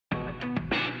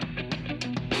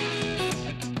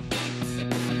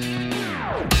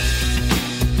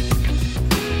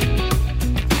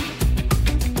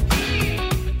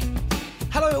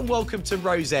welcome to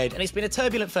Rose Ed, and it's been a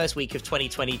turbulent first week of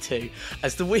 2022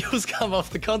 as the wheels come off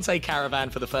the Conte caravan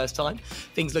for the first time.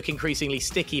 Things look increasingly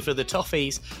sticky for the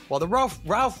Toffees, while the Ralph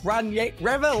Rangnick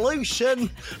revolution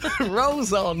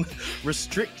rolls on,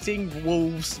 restricting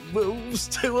Wolves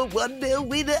to a 1-0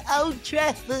 win at Old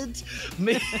Trafford.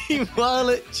 Meanwhile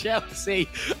at Chelsea,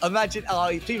 imagine,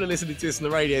 people are listening to this on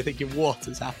the radio thinking, what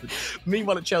has happened?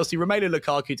 Meanwhile at Chelsea, Romelu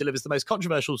Lukaku delivers the most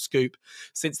controversial scoop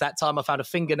since that time I found a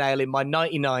fingernail in my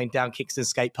 99 down Kingston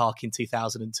Skate Park in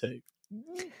 2002.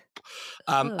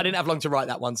 I didn't have long to write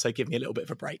that one, so give me a little bit of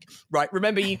a break. Right,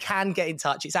 remember you can get in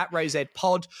touch. It's at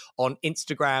RoseEdPod on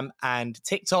Instagram and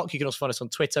TikTok. You can also find us on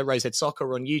Twitter, RoseEd Soccer,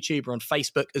 or on YouTube or on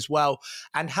Facebook as well.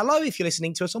 And hello if you're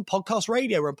listening to us on Podcast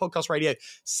Radio. We're on Podcast Radio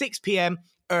 6 p.m.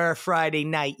 Friday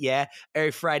night,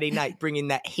 Friday night, bringing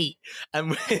that heat.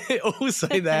 And we're also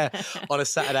there on a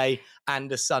Saturday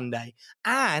and a Sunday.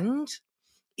 And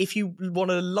if you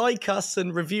want to like us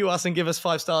and review us and give us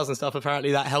 5 stars and stuff,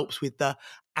 apparently that helps with the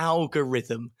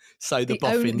algorithm. So the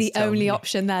boffins. The only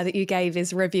option there that you gave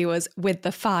is review us with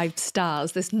the 5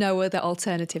 stars. There's no other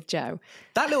alternative, Joe.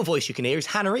 That little voice you can hear is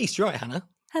Hannah East. You're right, Hannah.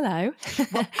 Hello.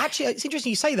 Well, actually, it's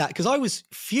interesting you say that because I was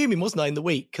fuming, wasn't I, in the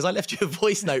week because I left you a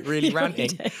voice note really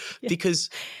ranting because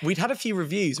we'd had a few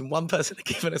reviews and one person had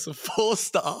given us a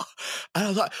 4-star and I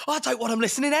was like, I don't want them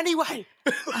listening anyway.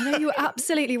 I know you were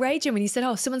absolutely raging when you said,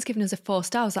 someone's given us a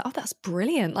 4-star. I was like, that's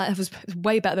brilliant. Like, that was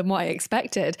way better than what I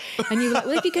expected. And you were like,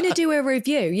 well, if you're going to do a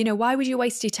review, why would you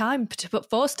waste your time to put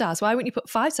 4 stars? Why wouldn't you put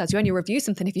 5 stars? You only review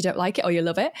something if you don't like it or you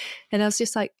love it. And I was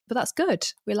just like, but that's good.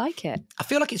 We like it. I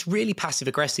feel like it's really passive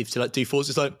aggressive to like do 4s.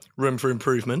 It's like room for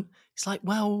improvement. It's like,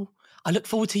 well, I look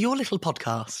forward to your little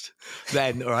podcast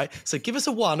then, all right? So give us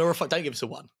a 1 or a 5. Don't give us a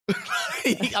 1.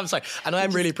 I'm sorry. And I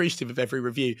am really appreciative of every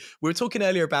review. We were talking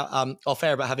earlier about off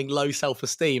air about having low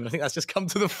self-esteem. I think that's just come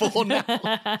to the fore now.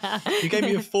 You gave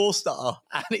me a 4-star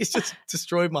and it's just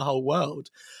destroyed my whole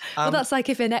world. Well, that's like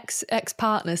if an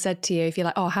ex-partner said to you, if you're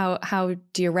like, how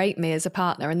do you rate me as a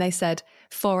partner? And they said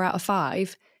 4 out of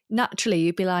 5. Naturally,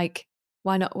 you'd be like,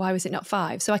 why not? Why was it not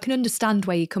 5? So I can understand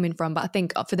where you're coming from, but I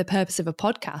think for the purpose of a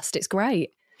podcast, it's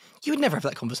great. You would never have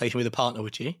that conversation with a partner,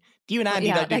 would you? You and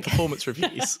Andy don't do performance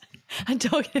reviews. I'm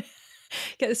talking.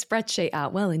 Get the spreadsheet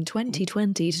out. Well, in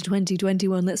 2020 to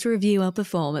 2021, let's review our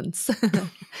performance.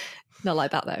 Not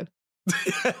like that though.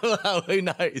 Well, who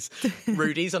knows?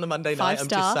 Rudy's on a Monday night. I'm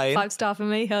just saying. 5-star for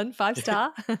me, hun.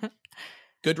 5-star.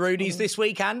 Good Rudy's this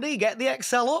week, Andy. Get the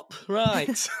Excel up.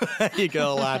 Right. There you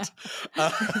go, lad.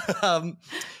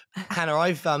 Hannah,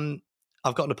 I've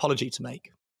got an apology to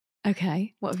make.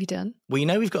 Okay. What have you done? Well,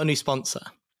 we've got a new sponsor.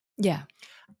 Yeah.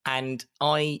 And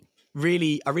I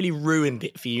really ruined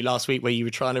it for you last week where you were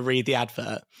trying to read the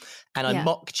advert and I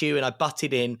mocked you and I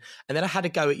butted in and then I had a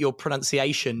go at your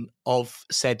pronunciation of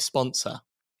said sponsor.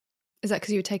 Is that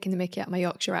because you were taking the mickey out of my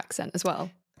Yorkshire accent as well?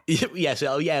 Yes.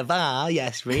 Oh, yeah.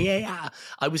 Yes. Yeah.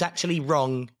 I was actually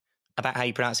wrong about how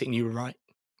you pronounce it and you were right.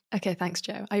 Okay. Thanks,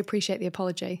 Joe. I appreciate the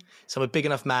apology. So I'm a big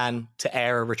enough man to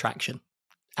air a retraction.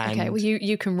 And okay. Well,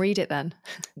 you can read it then.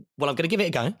 Well, I'm going to give it a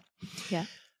go. Yeah.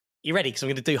 You ready? Because I'm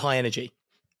going to do high energy.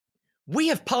 We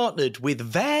have partnered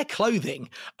with Their Clothing.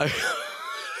 Why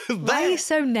are you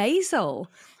so nasal?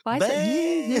 Why is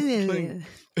it?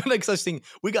 Because I was thinking,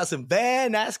 we got some very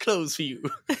nice clothes for you.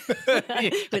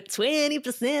 With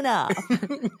 20%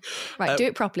 off. Right, do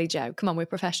it properly, Joe. Come on, we're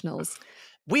professionals.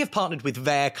 We have partnered with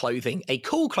Their Clothing, a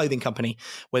cool clothing company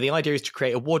where the idea is to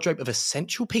create a wardrobe of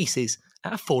essential pieces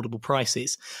at affordable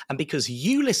prices. And because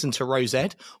you listen to Rose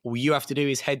Ed, all you have to do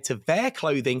is head to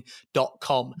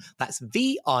theirclothing.com. That's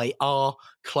VIR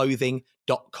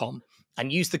clothing.com.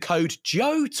 And use the code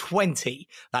JOE20,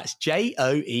 that's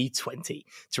JOE20,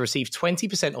 to receive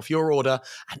 20% off your order,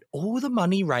 and all the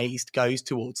money raised goes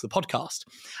towards the podcast.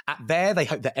 At There, they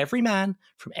hope that every man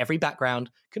from every background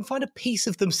can find a piece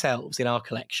of themselves in our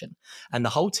collection. And the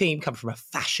whole team come from a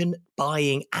fashion,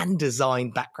 buying and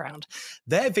design background.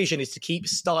 Their vision is to keep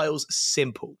styles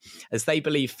simple, as they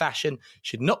believe fashion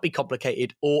should not be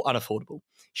complicated or unaffordable.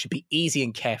 It should be easy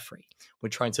and carefree. We're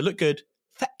trying to look good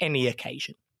for any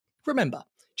occasion. Remember,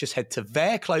 just head to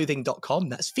theirclothing.com,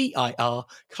 that's VIR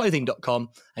clothing.com,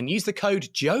 and use the code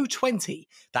JOE20,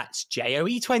 that's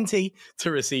JOE20, to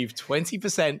receive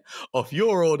 20% off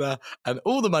your order, and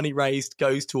all the money raised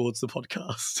goes towards the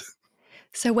podcast.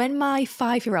 So when my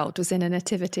 5-year-old was in a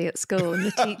nativity at school and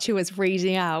the teacher was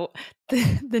reading out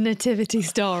the nativity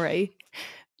story,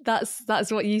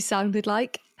 That's what you sounded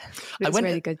like. It's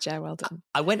really good, Joe. Well done.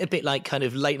 I went a bit like kind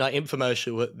of late night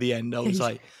infomercial at the end. I was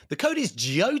like, the code is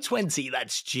JOE20.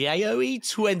 That's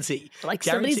JOE20. Like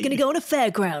somebody's going to go on a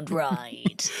fairground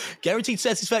ride. Guaranteed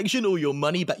satisfaction or your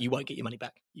money back. You won't get your money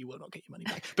back. You will not get your money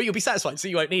back. But you'll be satisfied, so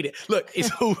you won't need it. Look,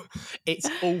 it's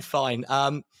all fine.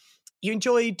 You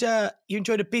enjoyed a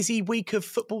busy week of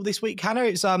football this week, Hannah.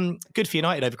 It's good for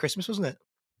United over Christmas, wasn't it?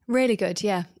 Really good,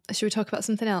 yeah. Should we talk about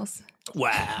something else?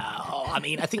 Well, I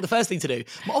mean, I think the first thing to do...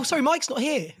 Oh, sorry, Mike's not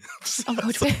here. Oh,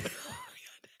 God.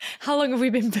 How long have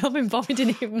we been filming, Bob? We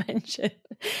didn't even mention.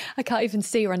 I can't even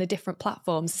see her on a different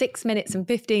platform. 6 minutes and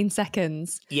 15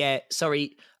 seconds. Yeah,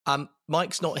 sorry.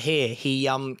 Mike's not here. He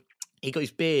got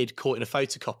his beard caught in a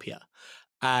photocopier.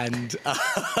 And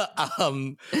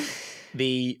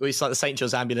it's like the St.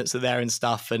 John's ambulance are there and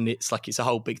stuff. And it's a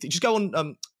whole big thing. Just go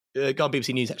on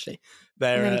BBC News, actually.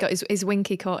 And then he got his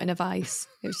winky caught in a vice.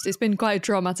 It's been quite a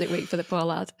traumatic week for the poor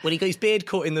lad. Well, he got his beard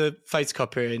caught in the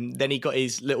photocopier, and then he got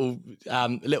his little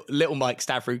Mike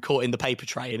Stavrou caught in the paper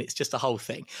tray, and it's just a whole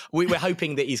thing. We're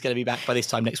hoping that he's going to be back by this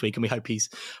time next week, and we hope he's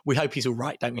all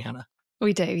right, don't we, Hannah?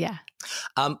 We do, yeah.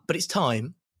 But it's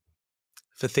time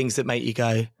for things that make you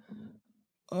go,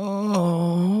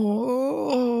 oh.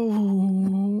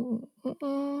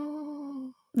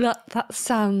 That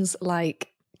sounds like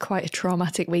quite a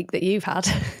traumatic week that you've had.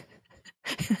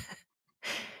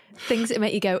 Things that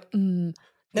make you go, No,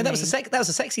 that was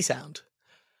a sexy sound.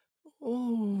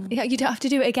 Oh. Yeah, you don't have to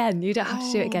do it again. You don't have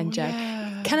to do it again, Joe.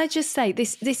 Yeah. Can I just say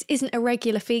this isn't a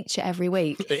regular feature every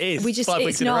week. It is. It's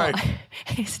not.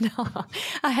 It's not.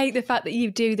 I hate the fact that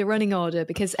you do the running order,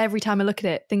 because every time I look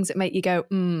at it, things that make you go,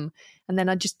 and then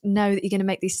I just know that you're going to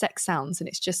make these sex sounds, and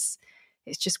it's just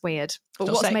weird. But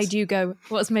what's made you go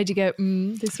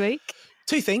this week?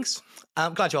 Two things.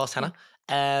 I'm glad you asked, Hannah.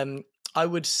 I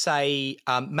would say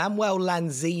Manuel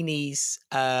Lanzini's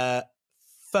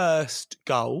first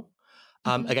goal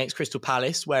against Crystal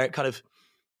Palace, where it kind of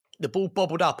the ball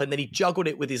bobbled up and then he juggled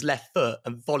it with his left foot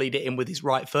and volleyed it in with his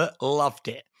right foot. Loved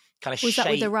it. Was that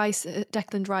with the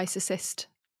Declan Rice assist?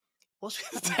 What's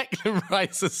with the Declan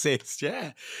Rice assist?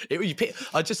 Yeah.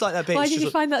 I just like that bit. Why did you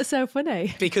find that so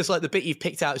funny? Because the bit you've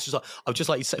picked out is just I'd just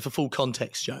like you to say for full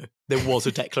context, Joe, there was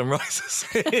a Declan Rice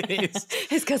assist.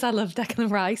 It's because I love Declan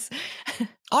Rice.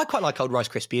 I quite like old Rice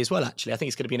Crispy as well, actually. I think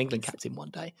he's going to be an England captain one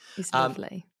day. He's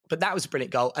lovely. But that was a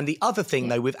brilliant goal. And the other thing,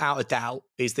 though, without a doubt,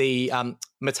 is the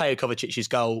Mateo Kovacic's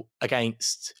goal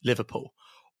against Liverpool.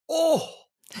 Oh,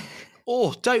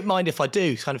 don't mind if I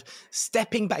do. Kind of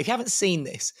stepping back. If you haven't seen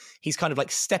this, he's kind of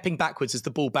like stepping backwards as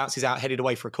the ball bounces out, headed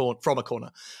away from a corner.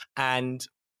 And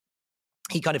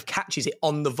he kind of catches it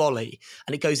on the volley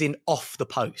and it goes in off the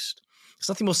post. There's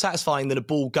nothing more satisfying than a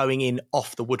ball going in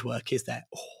off the woodwork, is there?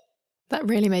 Oh. That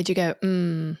really made you go,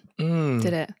 did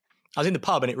it? I was in the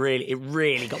pub and it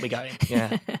really got me going.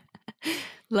 Yeah.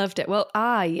 Loved it. Well,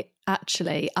 I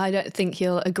don't think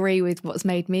you'll agree with what's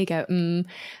made me go,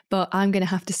 but I'm going to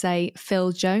have to say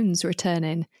Phil Jones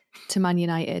returning to Man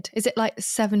United. Is it like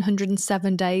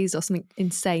 707 days or something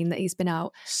insane that he's been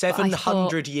out?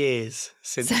 700 years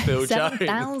since Phil Jones.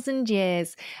 7,000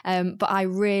 years. But I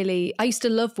used to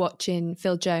love watching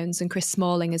Phil Jones and Chris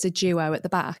Smalling as a duo at the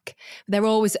back. They're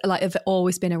always have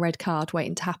always been a red card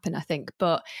waiting to happen, I think.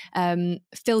 But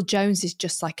Phil Jones is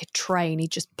just like a train. He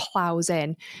just plows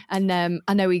in. And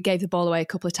I know he gave the ball away a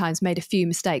couple of times, made a few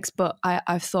mistakes, but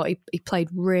I thought he played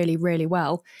really, really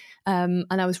well. And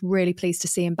I was really pleased to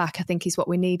see him back. I think he's what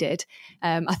we needed.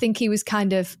 I think he was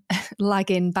kind of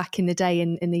lagging back in the day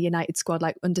in the United squad,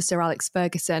 like under Sir Alex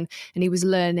Ferguson, and he was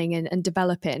learning and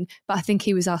developing. But I think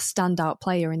he was our standout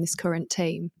player in this current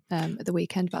team at the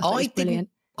weekend. But I thought he was brilliant.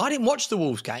 I didn't watch the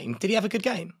Wolves game. Did he have a good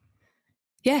game?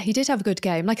 Yeah, he did have a good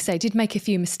game. Like I say, did make a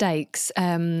few mistakes,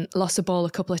 lost the ball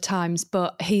a couple of times,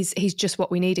 but he's just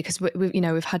what we needed, because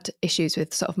we've had issues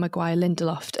with sort of Maguire,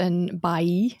 Lindelof and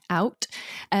Bailly out.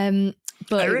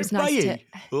 But Eric it was nice Bailly.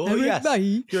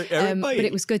 But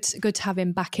it was good to have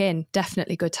him back in.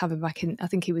 Definitely good to have him back in. I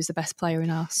think he was the best player in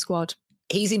our squad.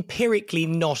 He's empirically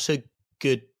not a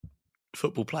good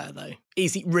football player, though.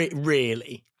 Is he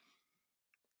really?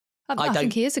 I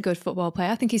think he is a good football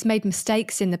player. I think he's made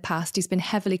mistakes in the past. He's been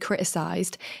heavily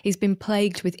criticised. He's been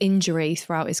plagued with injury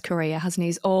throughout his career, hasn't he?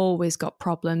 He's always got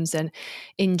problems and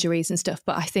injuries and stuff.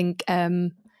 But I think, I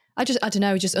don't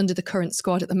know, just under the current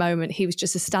squad at the moment, he was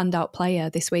just a standout player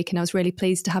this week. And I was really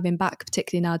pleased to have him back,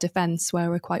 particularly in our defence, where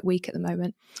we're quite weak at the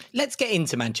moment. Let's get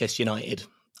into Manchester United,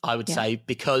 I would say,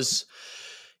 because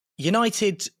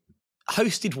United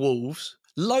hosted Wolves.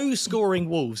 Low-scoring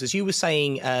Wolves, as you were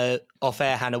saying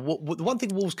off-air, Hannah. The one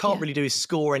thing Wolves can't really do is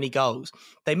score any goals.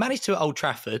 They managed to at Old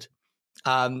Trafford.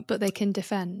 But they can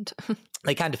defend.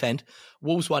 They can defend.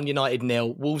 Wolves won, United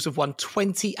 0. Wolves have won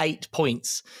 28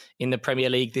 points in the Premier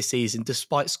League this season,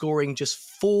 despite scoring just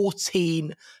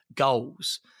 14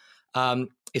 goals.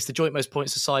 It's the joint most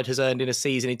points the side has earned in a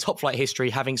season in top flight history,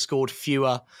 having scored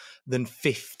fewer than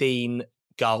 15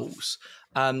 goals.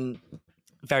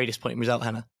 Very disappointing result,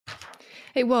 Hannah.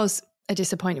 It was a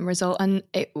disappointing result. And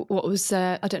I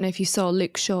don't know if you saw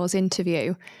Luke Shaw's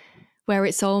interview, where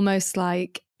it's almost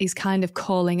like he's kind of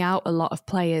calling out a lot of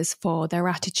players for their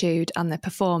attitude and their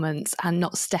performance and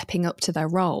not stepping up to their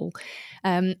role.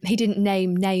 He didn't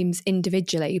name names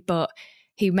individually, but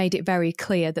he made it very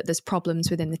clear that there's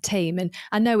problems within the team. And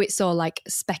I know it's all like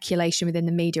speculation within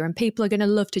the media, and people are going to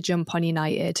love to jump on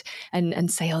United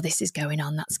and say, oh, this is going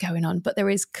on, that's going on. But there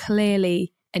is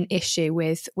clearly an issue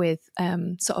with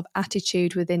sort of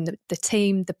attitude within the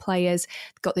team, the players.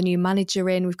 We've got the new manager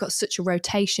in. We've got such a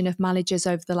rotation of managers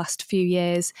over the last few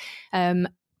years.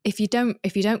 If you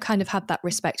don't kind of have that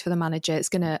respect for the manager, it's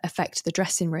going to affect the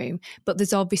dressing room. But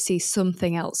there's obviously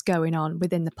something else going on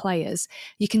within the players.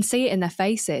 You can see it in their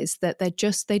faces that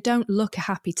they don't look a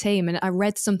happy team. And I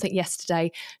read something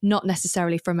yesterday, not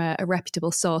necessarily from a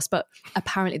reputable source, but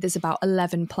apparently there's about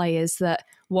 11 players that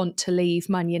want to leave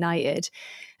Man United.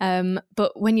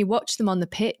 But when you watch them on the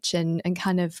pitch and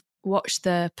kind of watch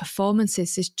the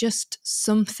performances, there's just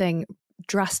something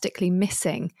drastically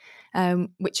missing,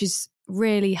 which is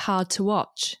really hard to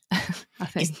watch, I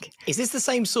think. Is this the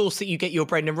same source that you get your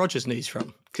Brendan Rodgers news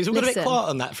from? Because we've got a bit quiet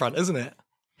on that front, isn't it?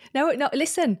 No,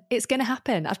 listen, it's going to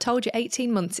happen. I've told you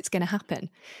 18 months it's going to happen.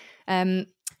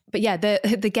 But yeah,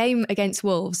 the game against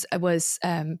Wolves was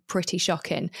pretty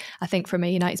shocking, I think, from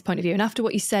a United's point of view. And after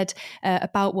what you said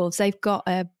about Wolves, they've got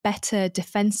a better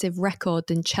defensive record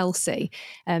than Chelsea.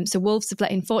 So Wolves have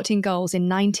let in 14 goals in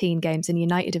 19 games and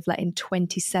United have let in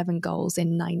 27 goals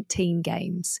in 19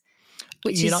 games.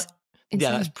 Which is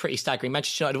insane. That's pretty staggering.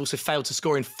 Manchester United also failed to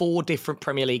score in 4 different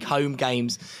Premier League home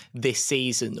games this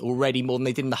season, already more than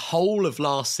they did in the whole of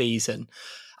last season.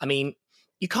 I mean,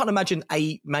 you can't imagine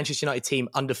a Manchester United team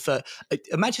under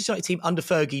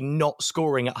Fergie not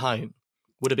scoring at home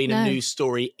would have been a news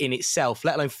story in itself,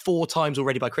 let alone 4 times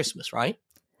already by Christmas, right?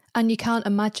 And you can't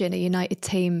imagine a United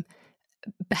team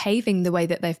behaving the way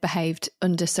that they've behaved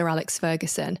under Sir Alex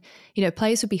Ferguson. You know,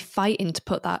 players would be fighting to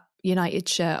put that United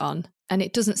shirt on. And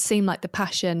it doesn't seem like the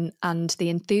passion and the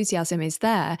enthusiasm is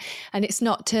there. And it's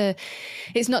not to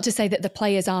say that the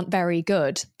players aren't very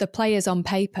good. The players on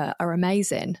paper are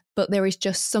amazing, but there is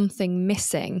just something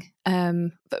missing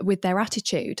with their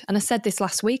attitude. And I said this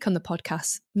last week on the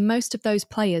podcast, most of those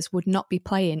players would not be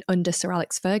playing under Sir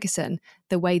Alex Ferguson,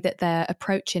 the way that they're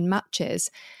approaching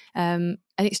matches. And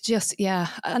it's just,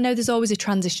 I know there's always a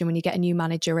transition when you get a new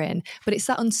manager in, but it's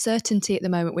that uncertainty at the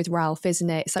moment with Ralph,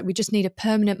 isn't it? It's like we just need a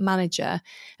permanent manager.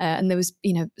 And there was,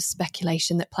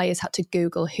 speculation that players had to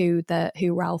Google who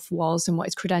Ralph was and what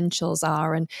his credentials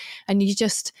are. And you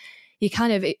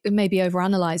kind of maybe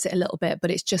overanalyze it a little bit,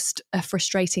 but it's just a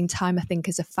frustrating time, I think,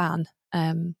 as a fan,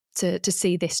 to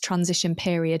see this transition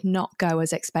period not go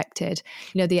as expected.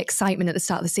 You know, the excitement at the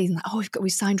start of the season, like,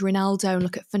 we've signed Ronaldo and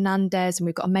look at Fernandes and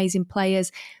we've got amazing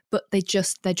players, but they're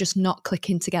just not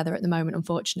clicking together at the moment,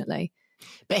 unfortunately.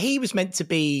 But he was meant to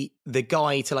be the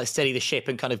guy to like steady the ship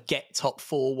and kind of get top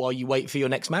 4 while you wait for your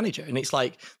next manager. And it's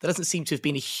like, there doesn't seem to have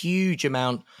been a huge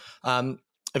amount of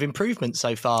improvement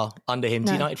so far under him.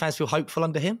 Do United fans feel hopeful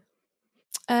under him?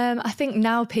 I think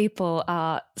now people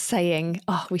are saying,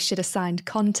 we should have signed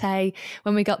Conte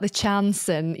when we got the chance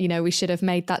and, we should have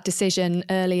made that decision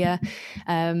earlier.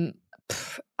 I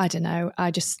don't know.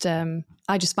 I just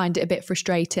find it a bit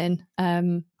frustrating.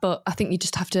 But I think you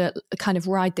just have to kind of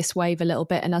ride this wave a little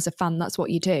bit. And as a fan, that's what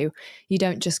you do. You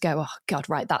don't just go, oh God,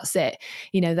 right, that's it.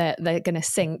 They're going to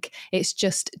sink. It's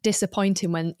just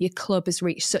disappointing when your club has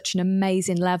reached such an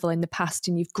amazing level in the past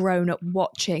and you've grown up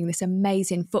watching this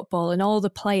amazing football and all the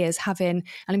players having, and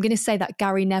I'm going to say that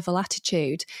Gary Neville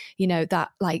attitude, that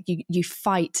like you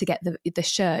fight to get the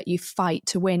shirt, you fight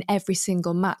to win every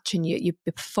single match and your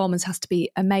performance has to be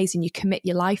amazing. You commit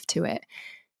your life to it.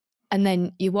 And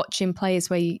then you're watching players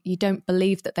where you don't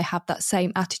believe that they have that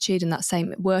same attitude and that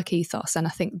same work ethos. And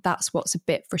I think that's what's a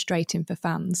bit frustrating for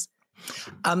fans.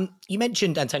 You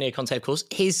mentioned Antonio Conte, of course.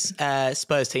 His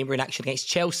Spurs team were in action against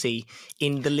Chelsea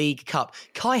in the League Cup.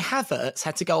 Kai Havertz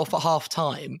had to go off at half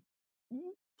time.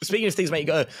 Speaking of things that make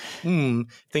you go,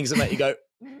 things that make you go,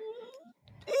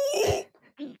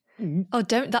 oh,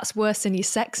 don't. That's worse than your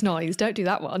sex noise. Don't do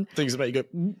that one. Things that make you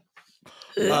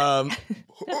go,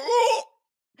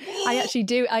 I actually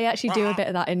do a bit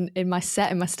of that in my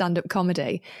set, in my stand-up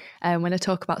comedy. When I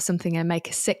talk about something and make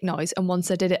a sick noise. And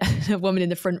once I did it, and a woman in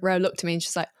the front row looked at me and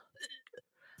she's like,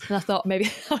 and I thought maybe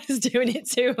I was doing it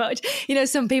too much. You know,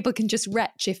 some people can just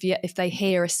retch if they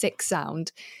hear a sick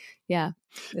sound. Yeah,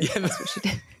 that's what she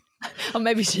did. Or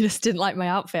maybe she just didn't like my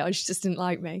outfit, or she just didn't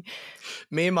like me.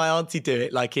 Me and my auntie do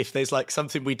it, like if there's like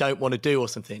something we don't want to do or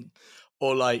something,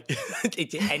 or like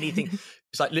anything.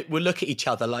 It's like we'll look at each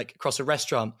other like across a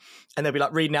restaurant, and they'll be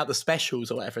like reading out the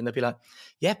specials or whatever, and they'll be like,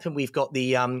 "Yep," and we've got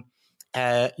the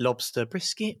lobster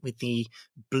brisket with the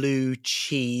blue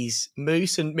cheese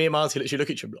mousse, and me and my auntie literally look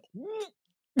at each other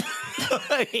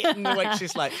like, and the waitress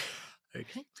is like,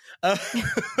 "Okay."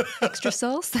 Extra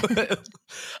sauce.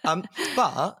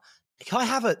 But Kai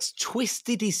Havertz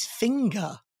twisted his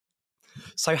finger,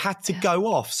 so had to go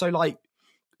off. So like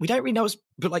we don't really know,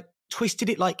 but like twisted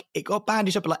it, like it got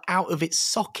bandaged up, but like out of its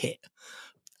socket.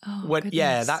 Oh,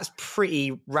 yeah, that's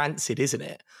pretty rancid, isn't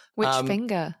it? Which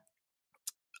finger?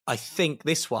 I think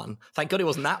this one. Thank God it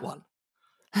wasn't that one.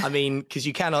 I mean, because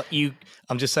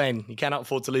I'm just saying, you cannot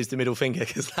afford to lose the middle finger,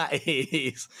 because that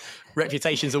is,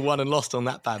 reputations are won and lost on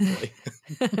that bad boy.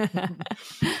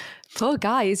 Poor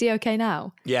guy, is he okay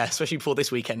now? Yeah, especially before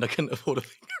this weekend, I couldn't afford a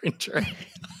finger injury.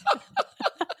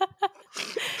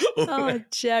 Oh,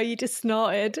 Joe, you just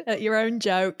snorted at your own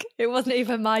joke. It wasn't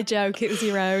even my joke, it was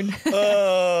your own.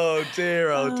 Oh dear.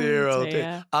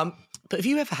 But have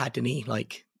you ever had any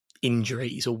like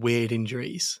injuries or weird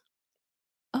injuries?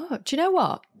 Oh, do you know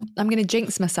what? I'm going to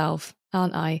jinx myself,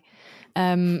 aren't I?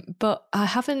 But I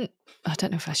haven't, I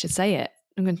don't know if I should say it.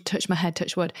 I'm going to touch my head,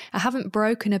 touch wood. I haven't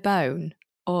broken a bone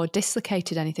or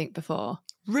dislocated anything before.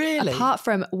 Really? Apart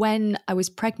from when I was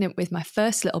pregnant with my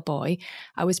first little boy,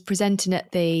 I was presenting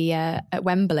at at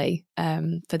Wembley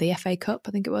for the FA Cup,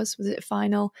 I think it was it a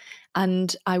final?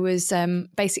 And I was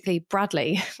basically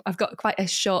Bradley. I've got quite a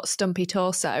short, stumpy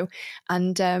torso,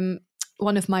 and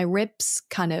one of my ribs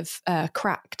kind of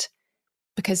cracked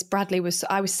because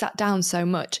I was sat down so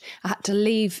much. I had to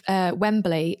leave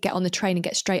Wembley, get on the train and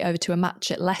get straight over to a match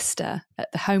at Leicester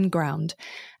at the home ground.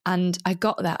 And I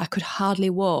got there, I could hardly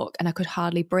walk and I could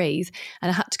hardly breathe. And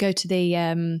I had to go to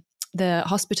the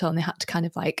hospital, and they had to kind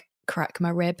of like crack my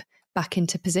rib back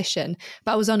into position.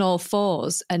 But I was on all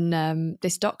fours, and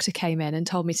this doctor came in and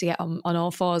told me to get on all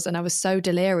fours. And I was so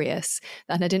delirious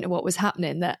and I didn't know what was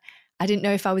happening, that I didn't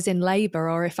know if I was in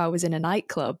labour or if I was in a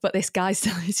nightclub. But this guy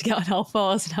told me to get on all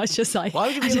fours, and I was just like, why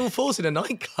would you be on all fours in a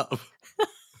nightclub?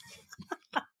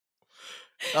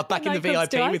 Back in the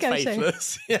VIP with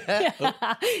Faithless.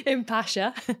 Yeah. In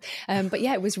Pasha. But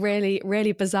yeah, it was really,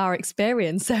 really bizarre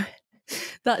experience. So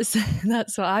that's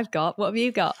what I've got. What have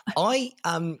you got? I've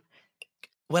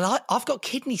got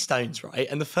kidney stones, right?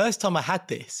 And the first time I had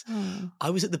this,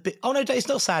 I was at oh no, it's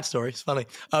not a sad story. It's funny.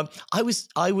 I was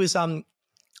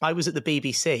at the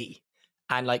BBC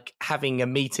and like having a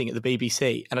meeting at the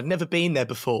BBC, and I'd never been there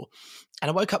before.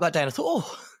 And I woke up that day and I thought,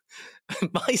 oh,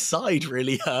 my side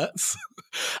really hurts.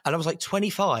 And I was like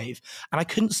 25 and I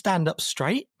couldn't stand up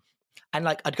straight. And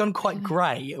like I'd gone quite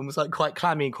grey and was like quite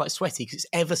clammy and quite sweaty because it's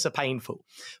ever so painful.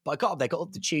 But I got up there, got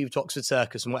up the tube to Oxford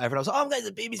Circus and whatever. And I was like, oh, I'm going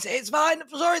to the BBC. It's fine. I'm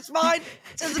sorry, it's fine.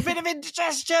 There's a bit of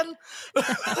indigestion.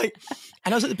 And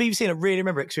I was at the BBC and I really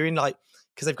remember it because we were in like,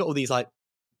 because they've got all these like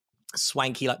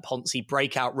swanky like Ponzi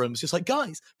breakout rooms, just like,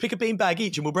 guys, pick a beanbag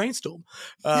each and we'll brainstorm,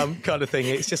 kind of thing.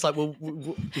 It's just like, well,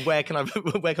 where can I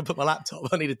put my laptop?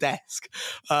 I need a desk.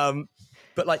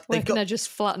 But like, where can I just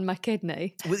flatten my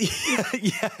kidney? Well,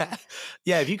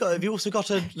 yeah. Have you also got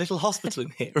a little hospital in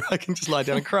here where I can just lie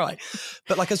down and cry?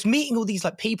 But like, I was meeting all these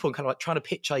like people and kind of like trying to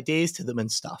pitch ideas to them and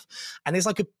stuff. And there's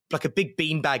like a big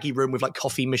beanbaggy room with like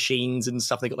coffee machines and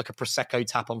stuff. They got like a Prosecco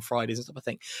tap on Fridays and stuff, I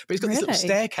think. But it's got this little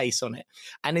staircase on it,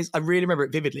 and I really remember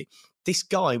it vividly. This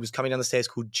guy was coming down the stairs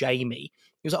called Jamie.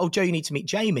 He was like, "Oh, Joe, you need to meet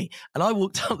Jamie." And I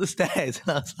walked up the stairs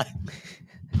and I was like,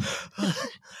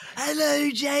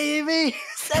 "Hello, Jamie.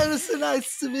 So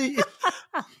nice to meet you.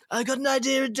 I got an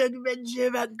idea of a documentary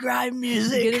about grime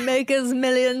music. You're going to make us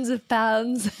millions of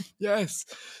pounds." Yes.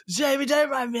 Jamie,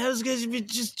 don't mind me. I was going to be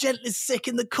just gently sick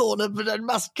in the corner, but I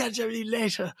must catch up with you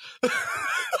later.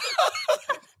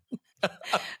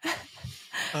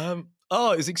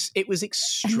 It was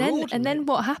extraordinary. And then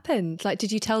what happened? Like,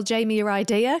 did you tell Jamie your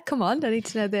idea? Come on, I need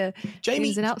to know the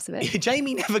ins and outs of it.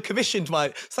 Jamie never commissioned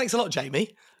thanks a lot,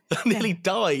 Jamie. I nearly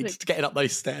died getting up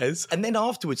those stairs. And then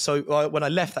afterwards, so when I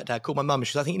left that day, I called my mum and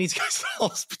she was like, I think you need to go to the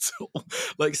hospital.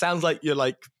 Like, sounds like you're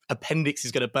like appendix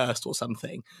is going to burst or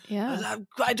something. Yeah. I'm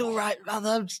quite all right, mother.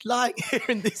 I'm just lying here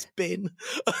in this bin.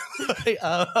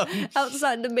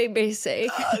 Outside the BBC.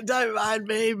 Don't mind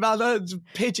me, mother.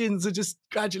 Pigeons are just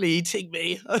gradually eating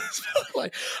me.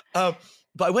 But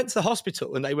I went to the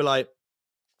hospital and they were like,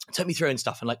 took me through and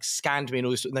stuff and like scanned me and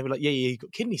all this. And they were like, yeah, you've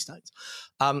got kidney stones.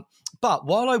 But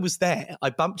while I was there, I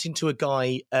bumped into a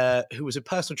guy who was a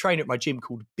personal trainer at my gym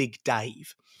called Big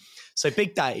Dave. So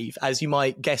Big Dave, as you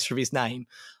might guess from his name,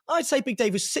 I'd say Big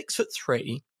Dave was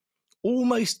 6'3",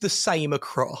 almost the same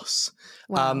across.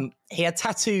 Wow. He had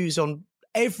tattoos on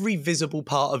every visible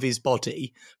part of his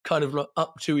body, kind of like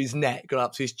up to his neck and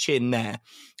up to his chin there.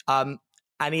 And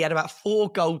he had about 4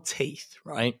 gold teeth,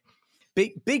 right?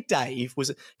 Big Dave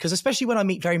was, because especially when I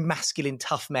meet very masculine,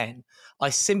 tough men, I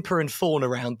simper and fawn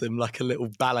around them like a little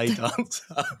ballet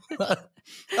dancer.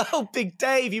 Oh, Big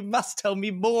Dave, you must tell me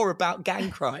more about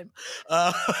gang crime.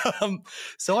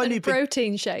 So I knew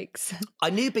protein shakes. I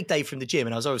knew Big Dave from the gym,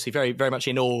 and I was obviously very, very much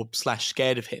in awe /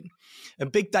 scared of him.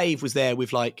 And Big Dave was there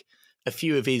with like a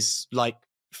few of his like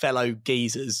fellow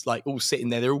geezers, like all sitting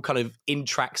there. They're all kind of in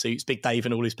tracksuits, Big Dave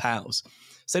and all his pals.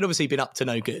 So they'd obviously been up to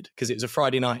no good because it was a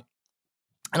Friday night.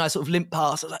 And I sort of limped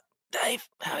past. I was like, Dave,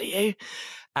 how are you?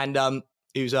 And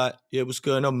he was like, yeah, what's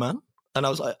going on, man? And I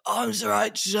was like, oh, it's all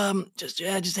right. Just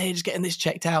here, just getting this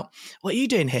checked out. What are you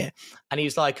doing here? And he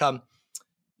was like,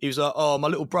 oh, my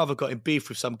little brother got in beef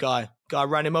with some guy. Guy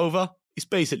ran him over. He's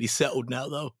basically settled now,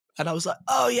 though. And I was like,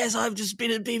 oh, yes, I've just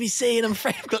been at BBC and I'm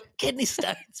afraid I've got kidney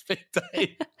stones, Big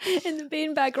Dave. In the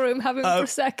beanbag room having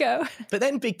Prosecco. But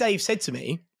then Big Dave said to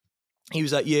me, he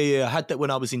was like, yeah, I had that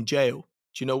when I was in jail.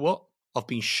 Do you know what? I've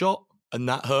been shot and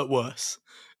that hurt worse.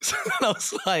 So I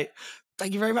was like,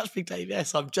 thank you very much, Big Dave.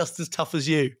 Yes, I'm just as tough as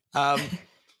you.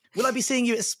 Will I be seeing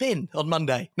you at Spin on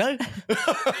Monday? No?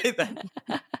 Right then.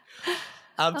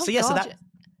 So yes, God,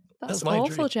 that's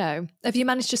awful, Joe. Have you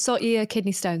managed to sort your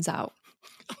kidney stones out?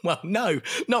 Well, no,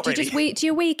 not really. Do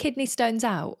you wee kidney stones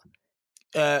out?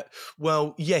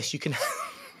 Well, yes, you can.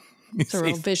 So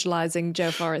we're all visualising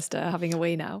Joe Forrester having a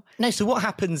wee now. No, so what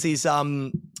happens is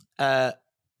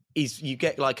you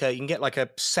can get like a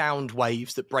sound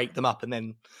waves that break them up and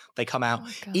then they come out.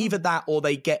 Oh, either that or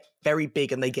they get very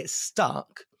big and they get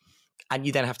stuck and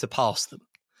you then have to pass them.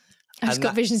 I've just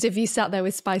got visions of you sat there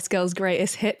with Spice Girls'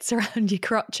 greatest hits around your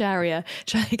crotch area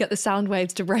trying to get the sound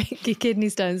waves to break your kidney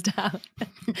stones down.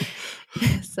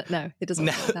 So, no, it doesn't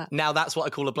look like that. Now that's what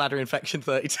I call a bladder infection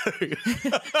 32.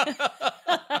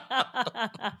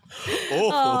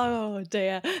 Awful. Oh,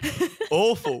 dear.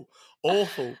 Awful.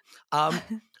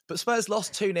 But Spurs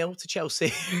lost 2-0 to Chelsea.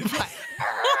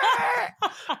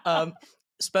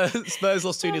 Spurs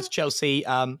lost 2-0 to Chelsea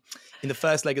in the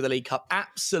first leg of the League Cup.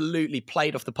 Absolutely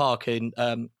played off the park at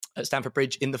Stamford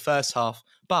Bridge in the first half.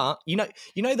 But you know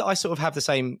that I sort of have the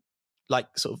same like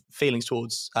sort of feelings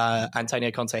towards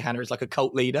Antonio Conte. Hannah is like a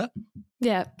cult leader.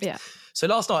 Yeah. So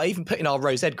last night I even put in our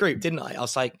Rose Ed group, didn't I? I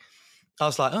was like,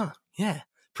 oh yeah,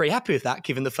 pretty happy with that.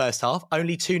 Given the first half,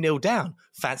 only 2-0 down.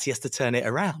 Fancy us to turn it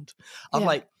around. I'm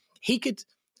like,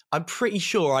 I'm pretty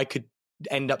sure I could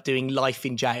end up doing life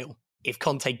in jail if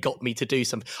Conte got me to do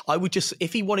something. I would just,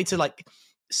 if he wanted to like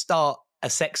start a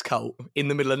sex cult in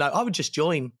the middle of the night, I would just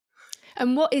join.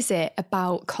 And what is it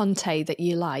about Conte that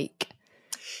you like?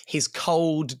 His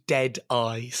cold, dead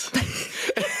eyes.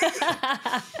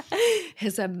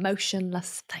 His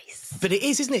emotionless face. But it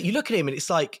is, isn't it? You look at him and it's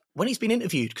like, when he's been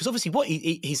interviewed, because obviously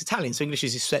he's Italian, so English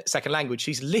is his second language. So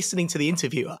he's listening to the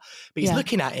interviewer, but he's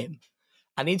looking at him.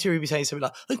 And the interviewer will be saying something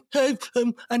like, hey,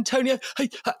 Antonio, hey,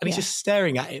 and he's just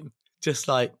staring at him, just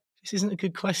like, this isn't a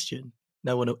good question.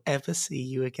 No one will ever see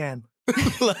you again.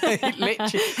 Like,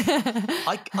 literally.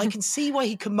 I can see why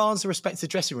he commands the respect of the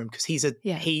dressing room, because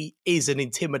he is an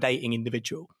intimidating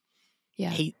individual.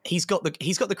 Yeah. He's got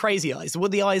the crazy eyes. Well,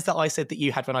 the eyes that I said that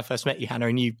you had when I first met you, Hannah,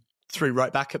 and you threw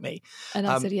right back at me. And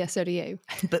I said, yes, so do you.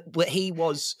 but he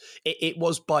was, it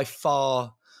was by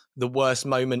far the worst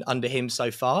moment under him so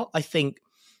far. I think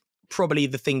probably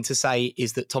the thing to say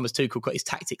is that Thomas Tuchel got his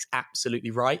tactics absolutely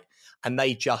right, and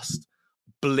they just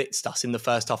blitzed us in the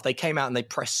first half. They came out and they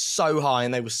pressed so high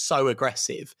and they were so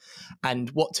aggressive. And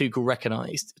what Tuchel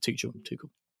recognised,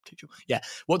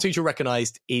 what Tuchel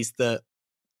recognised is that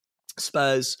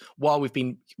Spurs, while we've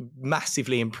been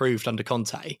massively improved under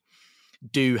Conte,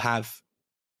 do have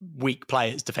weak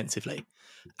players defensively.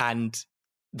 And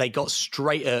they got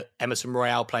straight at Emerson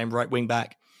Royale playing right wing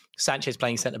back, Sanchez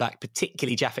playing centre back,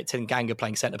 particularly Japhet Tanganga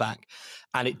playing centre back.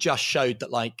 And it just showed that,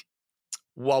 like,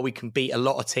 while we can beat a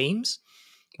lot of teams,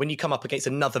 when you come up against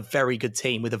another very good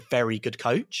team with a very good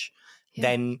coach,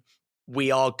 then we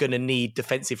are going to need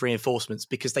defensive reinforcements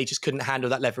because they just couldn't handle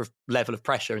that level of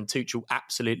pressure. And Tuchel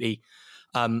absolutely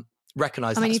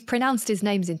recognised that. I mean, you've pronounced his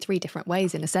names in 3 different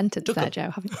ways in a sentence there,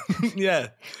 Joe, haven't you? Yeah.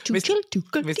 Mr.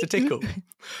 Tickle.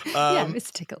 Yeah,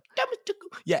 Mr. Tickle.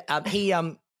 Yeah,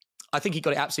 I think he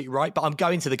got it absolutely right. But I'm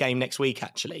going to the game next week,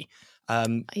 actually.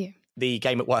 The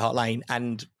game at White Hart Lane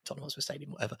and Tottenham Hotspur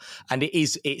Stadium, whatever. And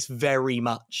it's very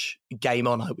much game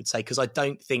on, I would say, because I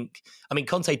don't think, I mean,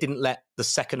 Conte didn't let the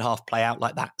second half play out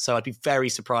like that. So I'd be very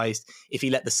surprised if he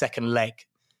let the second leg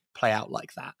play out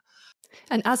like that.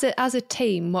 And as a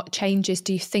team, what changes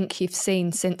do you think you've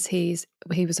seen since he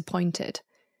was appointed?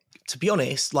 To be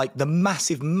honest, like the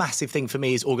massive thing for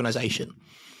me is organisation.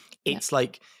 It's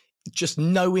like just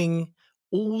knowing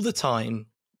all the time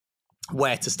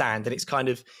where to stand, and it's kind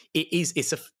of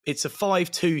it's a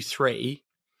 5-2-3,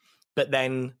 but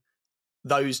then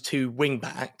those 2 wing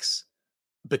backs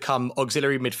become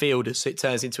auxiliary midfielders, so it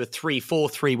turns into a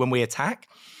 3-4-3 when we attack.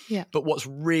 Yeah. But what's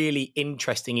really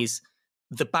interesting is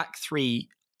the back 3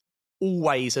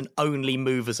 always and only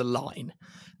move as a line,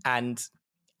 and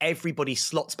everybody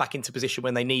slots back into position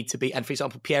when they need to be. And for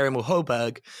example, Pierre-Emile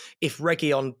Højbjerg, if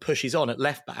Reguilon pushes on at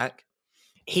left back,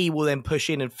 he will then push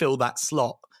in and fill that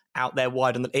slot out there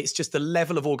wide. And it's just the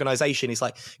level of organisation is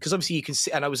like, because obviously you can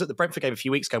see, and I was at the Brentford game a few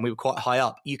weeks ago and we were quite high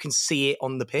up, you can see it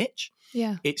on the pitch.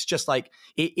 Yeah. It's just like,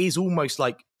 it is almost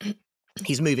like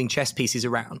he's moving chess pieces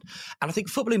around. And I think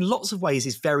football in lots of ways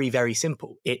is very, very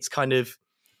simple. It's kind of,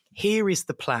 here is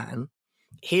the plan.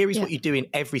 Here is what you do in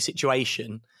every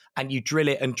situation. And you drill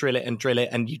it and drill it and drill it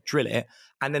and you drill it.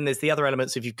 And then there's the other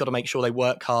elements of you've got to make sure they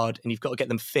work hard and you've got to get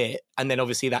them fit. And then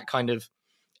obviously that kind of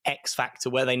X factor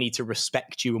where they need to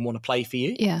respect you and want to play for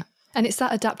you. Yeah. And it's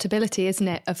that adaptability, isn't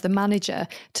it, of the manager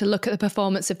to look at the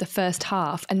performance of the first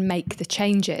half and make the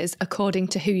changes according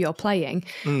to who you're playing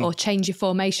or change your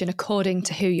formation according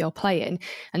to who you're playing.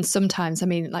 And sometimes, I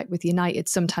mean, like with United,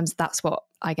 sometimes that's what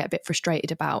I get a bit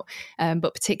frustrated about.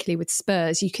 But particularly with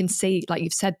Spurs, you can see, like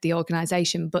you've said, the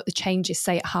organisation, but the changes,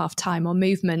 say at half time or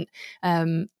movement,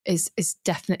 is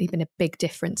definitely been a big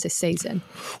difference this season.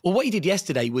 Well, what he did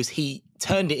yesterday was he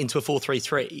turned it into a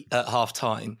 4-3-3 at half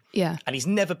time. Yeah. And he's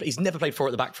never played 4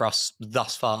 at the back for us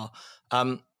thus far.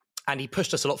 And he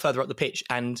pushed us a lot further up the pitch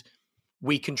and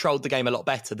we controlled the game a lot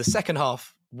better. The second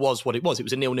half was what it was. It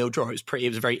was a 0-0 draw. It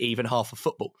was a very even half of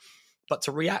football. But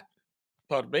to react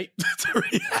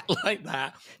like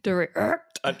that.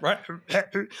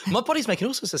 My body's making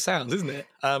all sorts of sounds, isn't it?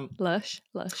 Lush.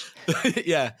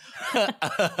 Yeah.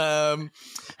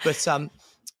 But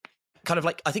kind of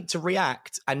like, I think to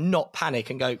react and not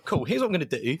panic and go, cool, here's what I'm going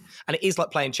to do. And it is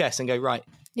like playing chess and go, right,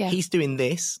 he's doing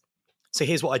this. So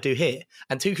here's what I do here.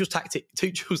 And Tuchel's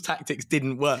tactics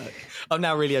didn't work. I'm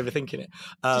now really overthinking it.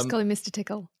 Just call him Mr.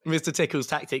 Tickle. Mr. Tickle's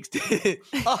tactics did.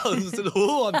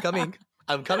 I'm coming.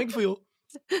 I'm coming for you.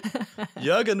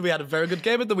 Jurgen, we had a very good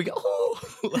game and then we go,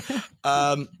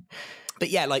 but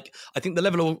yeah, like I think the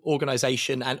level of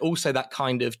organisation and also that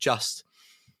kind of just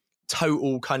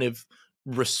total kind of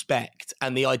respect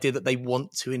and the idea that they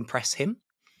want to impress him.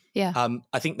 Yeah.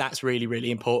 I think that's really,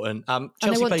 really important. Chelsea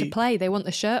and they want to play. They want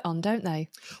the shirt on, don't they?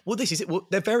 Well, this is it. Well,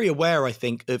 they're very aware, I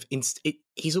think, of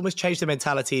he's almost changed their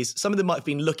mentalities. Some of them might have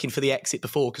been looking for the exit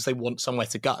before because they want somewhere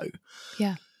to go.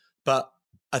 Yeah. But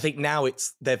I think now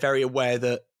they're very aware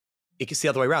that it's the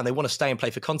other way around. They want to stay and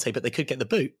play for Conte, but they could get the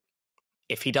boot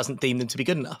if he doesn't deem them to be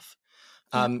good enough,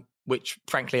 which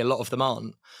frankly a lot of them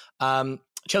aren't.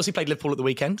 Chelsea played Liverpool at the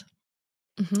weekend.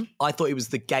 Mm-hmm. I thought it was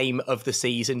the game of the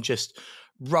season, just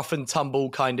rough and tumble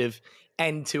kind of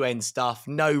end-to-end stuff,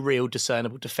 no real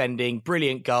discernible defending,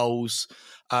 brilliant goals,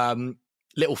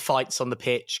 little fights on the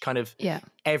pitch, kind of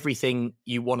everything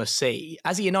you want to see.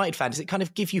 As a United fan, does it kind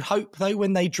of give you hope though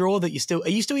when they draw that are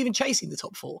you still even chasing the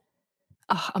top 4?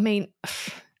 Oh, I mean,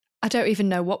 I don't even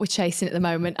know what we're chasing at the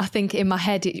moment. I think in my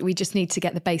head, we just need to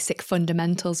get the basic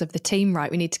fundamentals of the team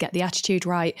right. We need to get the attitude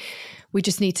right. We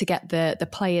just need to get the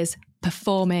players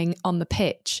performing on the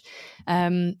pitch.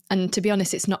 And to be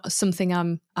honest, it's not something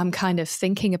I'm kind of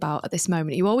thinking about at this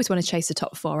moment. You always want to chase the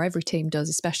top 4. Every team does,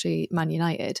 especially Man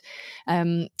United.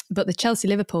 But the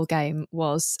Chelsea-Liverpool game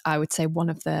was, I would say, one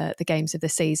of the games of the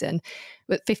season.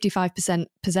 With 55%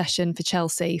 possession for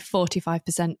Chelsea,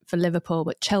 45% for Liverpool.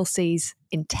 But Chelsea's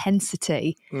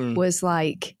intensity was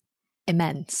like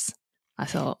immense, I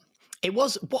thought. It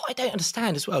was, what I don't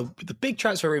understand as well, the big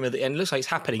transfer rumour, and it looks like it's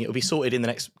happening, it'll be sorted in the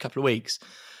next couple of weeks.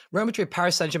 Real Madrid,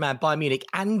 Paris Saint-Germain, Bayern Munich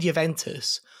and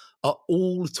Juventus are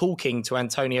all talking to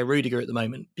Antonio Rudiger at the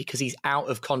moment because he's out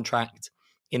of contract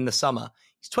in the summer.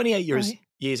 He's 28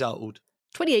 years old.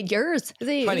 28 years? Is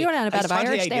he? You're on about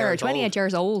Irish there. 28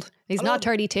 years old. He's not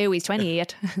 32, he's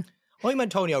 28. I'm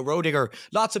Antonio Roediger.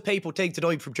 Lots of people think that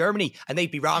I'm from Germany, and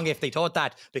they'd be wrong if they thought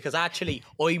that, because actually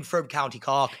I'm from County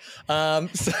Cork.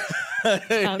 County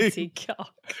Cork.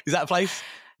 Is that a place?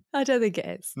 I don't think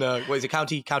it is. No, what is it?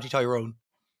 County Tyrone.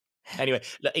 Anyway,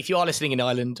 look, if you are listening in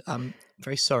Ireland, I'm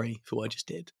very sorry for what I just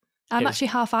did. I'm actually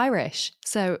half Irish,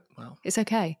 so it's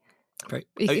okay. Great.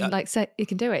 You can you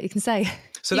can do it. You can say.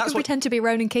 So you can pretend to be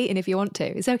Ronan Keating if you want to.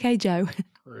 It's okay, Joe.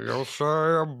 You'll say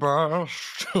your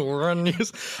best when you...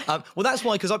 well, that's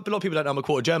why, because a lot of people don't know I'm a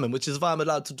quarter German, which is why I'm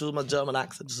allowed to do my German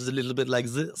accent just a little bit like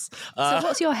this.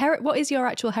 So what is your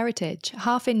actual heritage?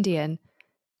 Half Indian,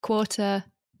 quarter...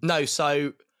 No,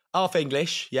 so half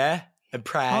English, yeah, and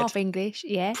proud. Half English,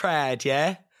 yeah. Proud,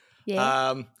 yeah.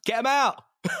 Yeah. Get them out.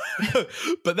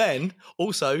 But then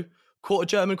also quarter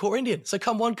German, quarter Indian. So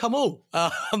come one, come all.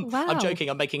 Wow. I'm joking.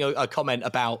 I'm making a comment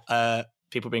about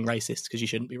people being racist, because you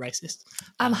shouldn't be racist.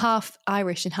 I'm half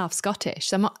Irish and half Scottish,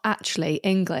 so I'm not actually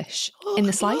English in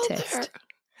the slightest.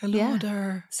 Hello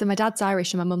there. So my dad's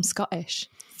Irish and my mum's Scottish.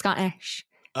 And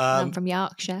I'm from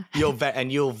Yorkshire. You're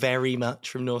very much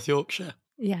from North Yorkshire.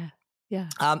 Yeah.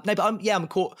 No, but I'm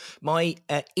caught. My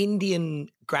Indian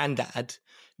granddad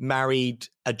married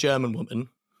a German woman.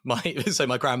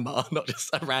 My grandma, not just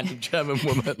a random German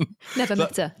woman. Never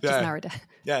met her, just married her.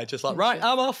 Yeah, just like, right,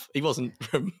 I'm off. He wasn't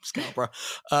from Scarborough.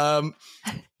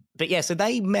 But yeah, so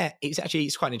they met.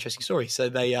 It's quite an interesting story. So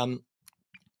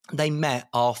they met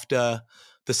after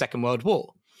the Second World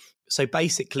War. So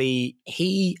basically,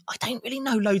 I don't really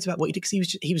know loads about what he did,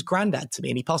 because he was granddad to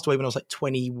me, and he passed away when I was like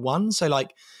 21. So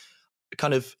like,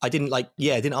 kind of, I didn't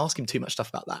ask him too much stuff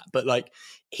about that. But like,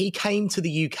 he came to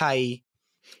the UK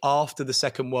after the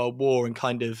Second World War, and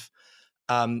kind of,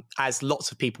 as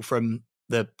lots of people from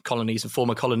the colonies and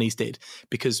former colonies did,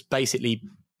 because basically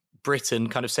Britain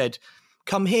kind of said,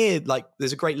 come here, like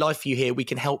there's a great life for you here. We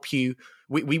can help you.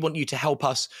 We want you to help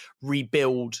us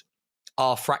rebuild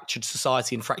our fractured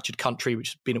society and fractured country,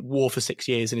 which has been at war for 6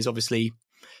 years and is obviously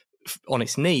on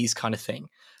its knees, kind of thing.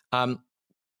 And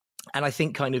I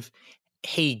think kind of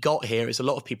he got here, as a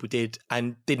lot of people did,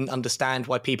 and didn't understand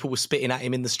why people were spitting at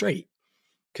him in the street.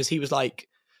 Because he was like,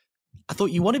 I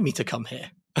thought you wanted me to come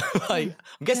here. I'm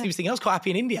guessing he was thinking, I was quite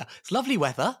happy in India. It's lovely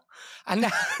weather. And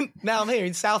now I'm here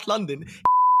in South London,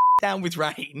 down with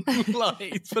rain. Like,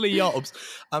 it's full of yobs.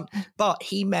 But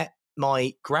he met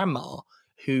my grandma,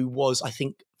 who was, I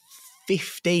think,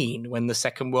 15 when the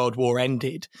Second World War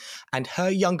ended. And her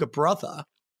younger brother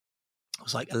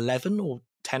was like 11 or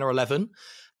 10 or 11.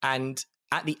 And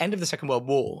at the end of the Second World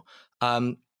War,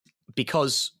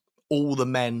 because all the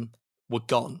men were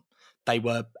gone, they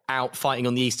were out fighting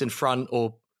on the Eastern Front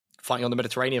or fighting on the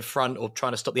Mediterranean Front, or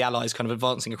trying to stop the Allies kind of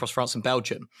advancing across France and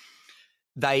Belgium.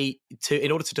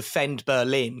 In order to defend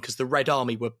Berlin, because the Red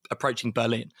Army were approaching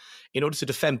Berlin, in order to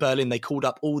defend Berlin, they called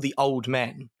up all the old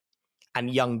men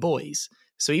and young boys.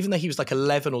 So even though he was like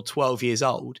 11 or 12 years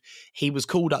old, he was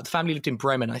called up. The family lived in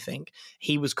Bremen, I think.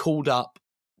 He was called up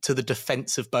to the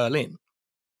defense of Berlin.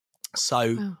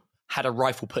 So had a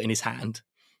rifle put in his hand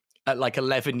at like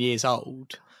 11 years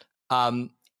old,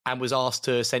 and was asked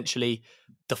to essentially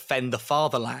defend the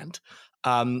fatherland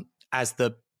as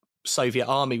the Soviet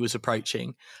army was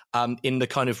approaching in the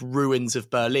kind of ruins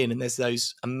of Berlin. And there's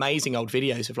those amazing old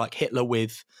videos of like Hitler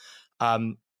with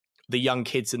the young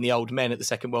kids and the old men at the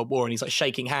Second World War, and he's like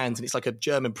shaking hands, and it's like a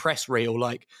German press reel,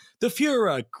 like, the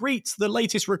Fuhrer greets the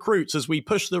latest recruits as we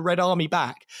push the Red Army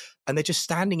back. And they're just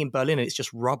standing in Berlin, and it's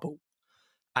just rubble.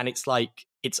 And it's like,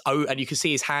 and you can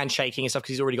see his hand shaking and stuff,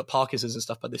 because he's already got Parkinson's and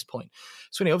stuff by this point.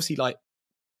 So when he obviously, like,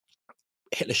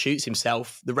 Hitler shoots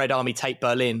himself, the Red Army take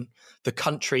Berlin, the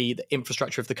country, the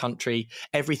infrastructure of the country,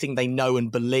 everything they know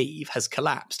and believe has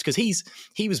collapsed, because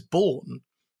he was born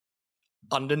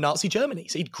under Nazi Germany.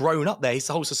 So he'd grown up there. His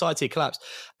whole society had collapsed.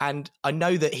 And I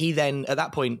know that he then, at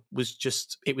that point,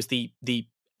 it was the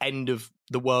end of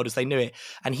the world as they knew it.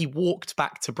 And he walked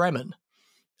back to Bremen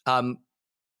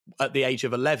at the age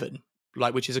of 11,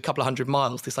 like, which is a couple of 100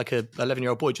 miles. This like a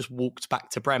 11-year-old boy just walked back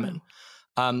to Bremen.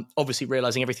 Obviously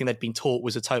realizing everything they'd been taught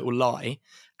was a total lie,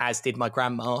 as did my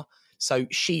grandma. So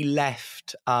she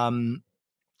left Germany,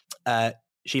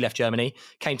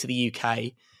 came to the UK,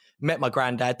 met my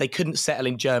granddad. They couldn't settle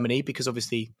in Germany because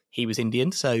obviously he was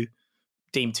Indian, so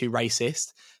deemed too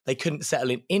racist. They couldn't settle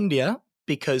in India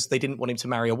because they didn't want him to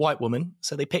marry a white woman,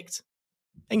 so they picked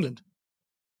England.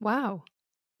 Wow.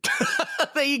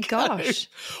 There you go. Gosh.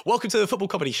 Welcome to the football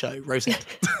comedy show, Rosette.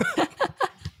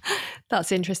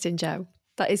 That's interesting, Joe.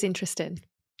 That is interesting.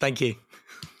 Thank you.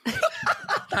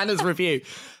 Hannah's review.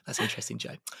 That's interesting,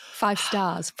 Joe. 5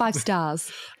 stars. 5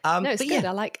 stars. No, it's good.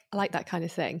 Yeah. I like that kind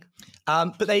of thing.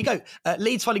 But there you go.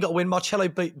 Leeds finally got a win. Marcelo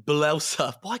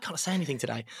Bielsa. Why can't I say anything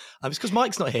today? It's because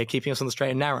Mike's not here, keeping us on the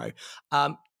straight and narrow.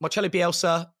 Marcelo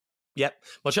Bielsa. Yep.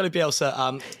 Marcelo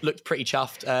Bielsa looked pretty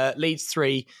chuffed. Leeds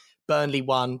 3, Burnley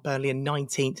 1. Burnley in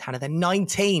 19th. Hannah, they're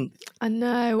 19th. I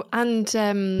know.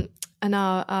 And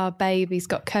our baby's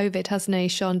got COVID, hasn't he?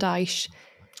 Sean Dyche.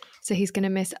 So he's going to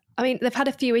miss. I mean, they've had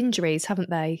a few injuries, haven't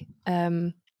they?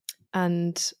 And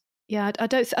yeah, I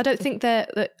don't think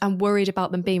that I'm worried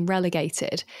about them being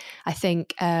relegated. I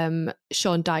think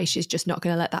Sean Dyche is just not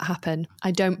going to let that happen. I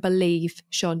don't believe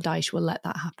Sean Dyche will let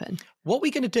that happen. What are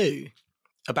we going to do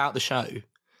about the show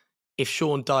if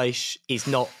Sean Dyche is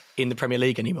not in the Premier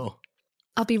League anymore?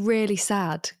 I'll be really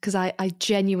sad because I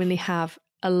genuinely have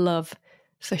a love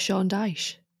for Sean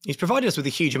Dyche. He's provided us with a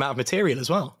huge amount of material as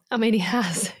well. I mean, he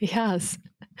has.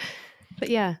 But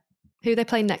yeah, who they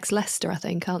play next? Leicester, I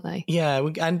think, aren't they? Yeah,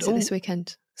 and this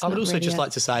weekend. I would also just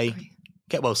like to say,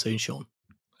 get well soon, Sean,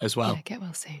 as well. Yeah, get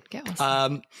well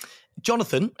soon.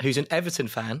 Jonathan, who's an Everton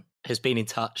fan, has been in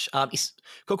touch.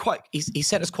 He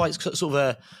sent us quite sort of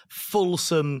a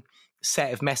fulsome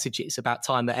set of messages about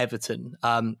time at Everton.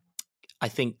 I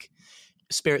think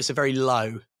spirits are very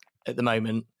low at the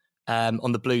moment.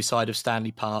 On the blue side of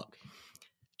Stanley Park.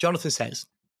 Jonathan says,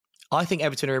 I think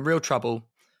Everton are in real trouble.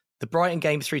 The Brighton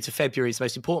game through to February is the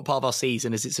most important part of our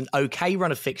season as it's an okay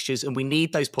run of fixtures and we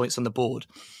need those points on the board.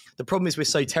 The problem is we're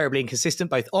so terribly inconsistent,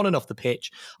 both on and off the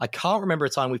pitch. I can't remember a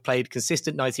time we've played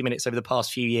consistent 90 minutes over the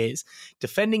past few years.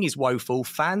 Defending is woeful.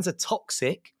 Fans are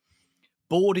toxic.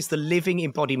 Board is the living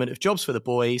embodiment of jobs for the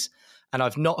boys. And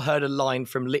I've not heard a line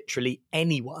from literally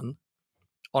anyone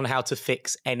on how to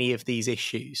fix any of these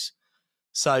issues.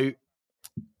 So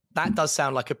that does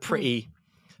sound like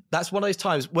that's one of those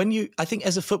times when I think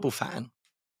as a football fan,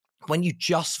 when you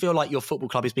just feel like your football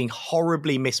club is being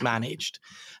horribly mismanaged.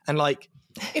 And like,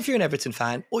 if you're an Everton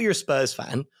fan or you're a Spurs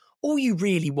fan, all you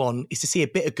really want is to see a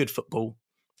bit of good football,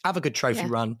 have a good trophy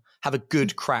run, have a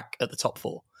good crack at the top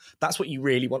 4. That's what you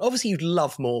really want. Obviously, you'd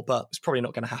love more, but it's probably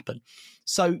not going to happen.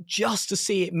 So just to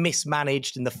see it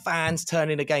mismanaged and the fans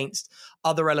turning against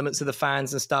other elements of the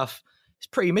fans and stuff, it's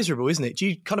pretty miserable, isn't it? Do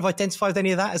you kind of identify with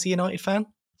any of that as a United fan?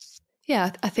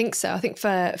 Yeah, I think so. I think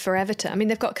for Everton, I mean,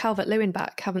 they've got Calvert-Lewin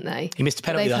back, haven't they? He missed a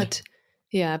penalty,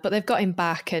 though. But they've got him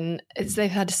back and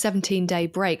they've had a 17-day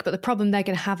break. But the problem they're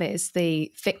going to have is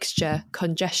the fixture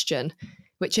congestion,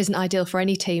 which isn't ideal for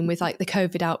any team with like the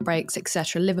COVID outbreaks,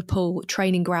 etc. Liverpool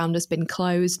training ground has been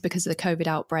closed because of the COVID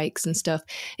outbreaks and stuff.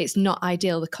 It's not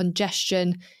ideal. The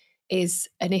congestion is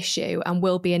an issue and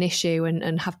will be an issue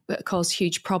and have caused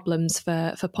huge problems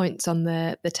for points on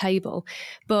the table.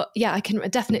 But yeah, I can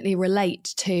definitely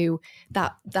relate to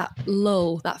that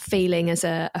lull, that feeling as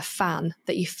a fan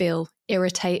that you feel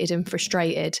irritated and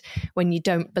frustrated when you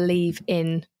don't believe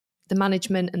in the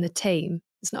management and the team.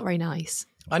 It's not very nice.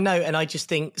 I know, and I just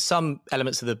think some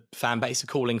elements of the fan base are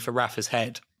calling for Rafa's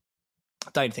head. I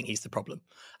don't think he's the problem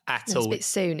at all. It's a bit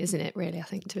soon, isn't it, really, I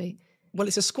think, to be... Well,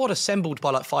 it's a squad assembled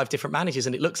by like 5 different managers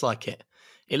and it looks like it.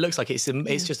 It looks like it's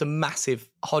just a massive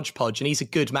hodgepodge and he's a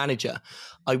good manager.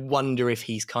 I wonder if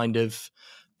he's kind of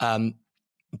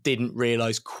didn't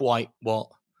realise quite what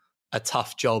a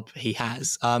tough job he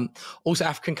has. Also,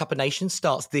 African Cup of Nations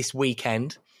starts this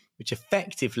weekend, which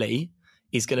effectively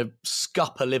is going to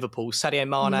scupper Liverpool. Sadio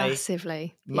Mane,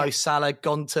 massively. Mo Salah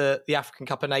gone to the African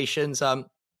Cup of Nations.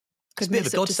 Could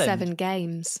miss up to 7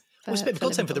 games. Well, it's a bit of a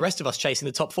godsend for the rest of us chasing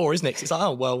the top 4, isn't it? 'Cause it's like,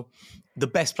 oh, well, the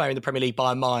best player in the Premier League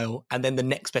by a mile and then the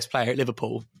next best player at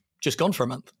Liverpool just gone for a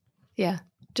month. Yeah,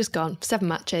 just gone. 7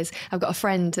 matches. I've got a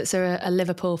friend that's a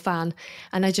Liverpool fan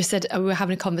and I just said, we were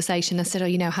having a conversation. I said,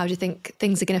 how do you think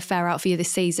things are going to fare out for you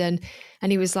this season?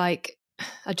 And he was like,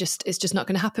 it's just not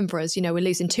going to happen for us. We're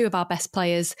losing 2 of our best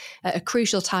players at a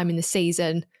crucial time in the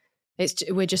season.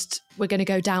 We're going to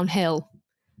go downhill.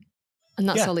 And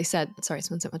that's all he said. Sorry,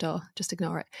 someone's at my door. Just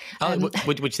ignore it.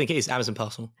 What do you think it is? Amazon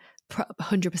parcel?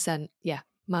 100%. Yeah.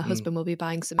 My husband will be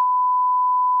buying some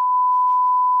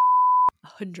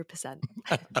 100%.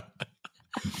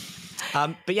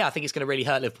 But yeah, I think it's going to really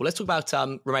hurt Liverpool. Let's talk about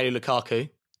Romelu Lukaku.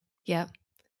 Yeah.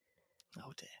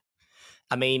 Oh, dear.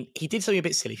 I mean, he did something a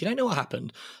bit silly. If you don't know what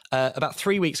happened, about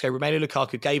 3 weeks ago, Romelu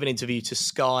Lukaku gave an interview to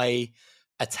Sky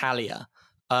Italia.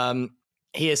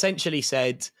 He essentially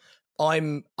said,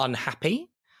 I'm unhappy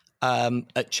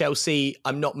at Chelsea.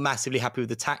 I'm not massively happy with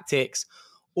the tactics.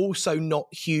 Also not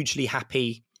hugely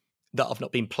happy that I've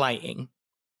not been playing.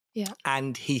 Yeah.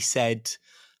 And he said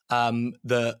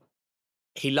that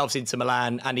he loves Inter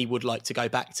Milan and he would like to go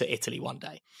back to Italy one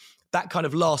day. That kind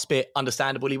of last bit,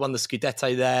 understandable. He won the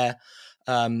Scudetto there.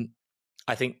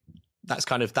 I think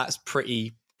that's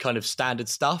pretty kind of standard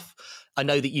stuff. I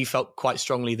know that you felt quite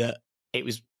strongly that it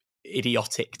was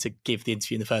idiotic to give the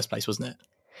interview in the first place, wasn't it?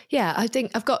 Yeah, I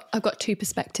think I've got two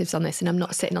perspectives on this, and I'm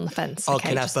not sitting on the fence. Okay,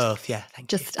 can have both. Yeah,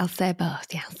 thank you. I'll say both.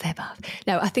 Yeah, I'll say both.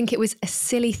 No, I think it was a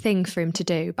silly thing for him to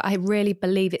do, but I really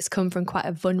believe it's come from quite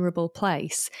a vulnerable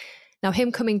place. Now,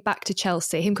 him coming back to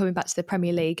Chelsea, him coming back to the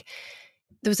Premier League,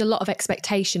 there was a lot of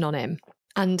expectation on him.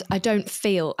 And I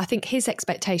think his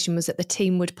expectation was that the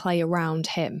team would play around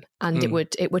him and it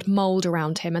would mould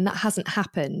around him. And that hasn't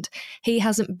happened. He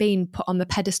hasn't been put on the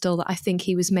pedestal that I think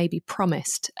he was maybe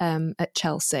promised at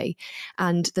Chelsea.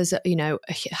 And there's,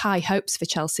 high hopes for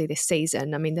Chelsea this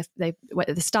season. I mean, at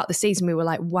the start of the season, we were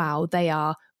like, wow, they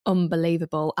are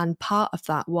unbelievable. And part of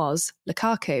that was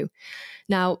Lukaku.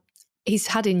 Now, he's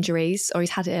had injuries, or he's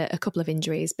had a couple of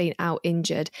injuries, been out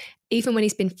injured. Even when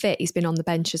he's been fit, he's been on the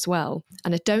bench as well.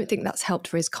 And I don't think that's helped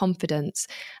for his confidence.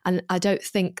 And I don't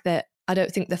think the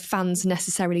fans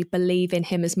necessarily believe in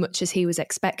him as much as he was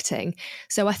expecting.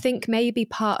 So I think maybe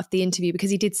part of the interview,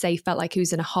 because he did say he felt like he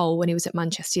was in a hole when he was at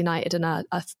Manchester United, and I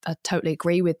totally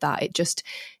agree with that. It just,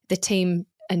 the team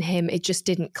and him, it just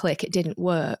didn't click. It didn't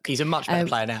work. He's a much better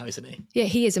player now, isn't he? Yeah,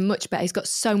 he is a much better. He's got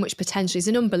so much potential. He's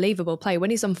an unbelievable player. When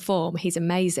he's on form, he's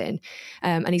amazing.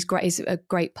 And he's great. He's a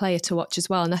great player to watch as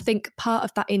well. And I think part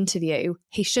of that interview,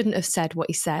 he shouldn't have said what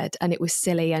he said, and it was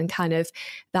silly, and kind of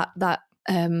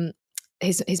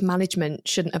his management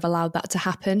shouldn't have allowed that to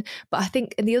happen. But I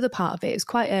think in the other part of it was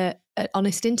quite an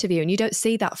honest interview, and you don't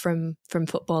see that from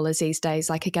footballers these days.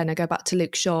 Like, again, I go back to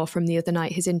Luke Shaw from the other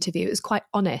night, his interview. It was quite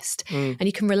honest, and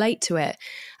you can relate to it.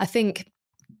 I think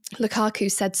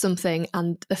Lukaku said something,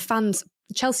 and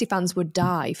Chelsea fans would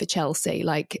die for Chelsea,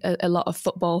 like a lot of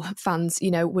football fans,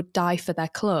 would die for their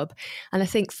club. And I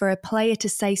think for a player to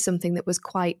say something that was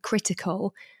quite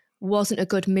critical wasn't a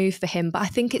good move for him. But I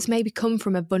think it's maybe come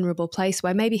from a vulnerable place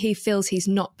where maybe he feels he's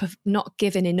not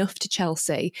given enough to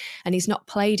Chelsea, and he's not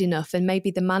played enough, and maybe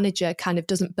the manager kind of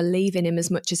doesn't believe in him as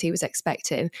much as he was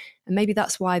expecting. And maybe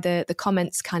that's why the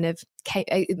comments kind of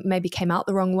came out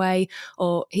the wrong way,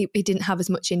 or he didn't have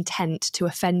as much intent to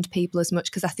offend people as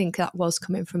much, because I think that was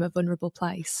coming from a vulnerable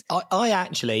place. I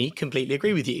actually completely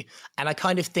agree with you. And I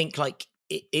kind of think like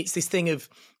it's this thing of,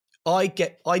 I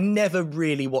never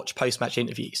really watch post-match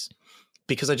interviews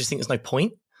because I just think there's no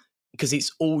point, because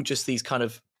it's all just these kind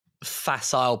of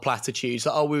facile platitudes.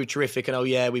 Like, oh, we were terrific, and oh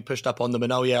yeah, we pushed up on them,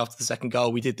 and oh yeah, after the second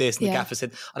goal we did this, and the gaffer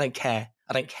said, I don't care.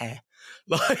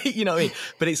 Like, you know what I mean?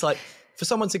 But it's like, for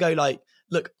someone to go like,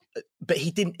 look, but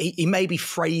he maybe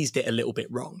phrased it a little bit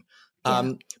wrong.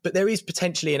 But there is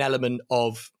potentially an element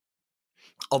of,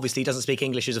 obviously he doesn't speak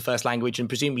English as a first language, and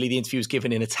presumably the interview was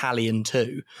given in Italian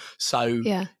too. So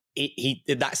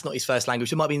that's not his first language.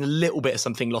 There might be a little bit of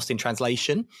something lost in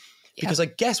translation, because I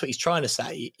guess what he's trying to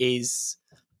say is,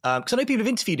 because I know people have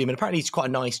interviewed him, and apparently he's quite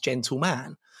a nice, gentle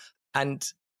man. And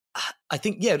I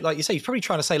think, like you say, he's probably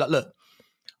trying to say like, look,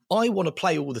 I want to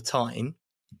play all the time,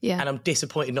 and I'm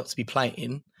disappointed not to be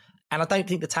playing, and I don't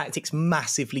think the tactics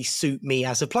massively suit me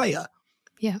as a player.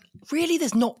 Yeah. Really,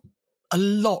 there's not a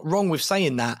lot wrong with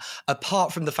saying that,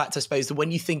 apart from the fact, I suppose, that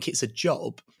when you think it's a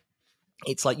job,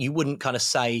 it's like you wouldn't kind of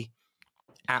say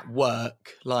at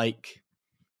work, like,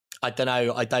 I don't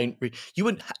know, you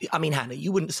wouldn't, I mean, Hannah,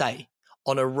 you wouldn't say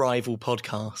on a rival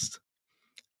podcast,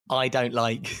 I don't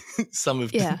like some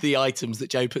of the items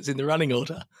that Joe puts in the running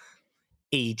order,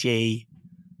 e.g.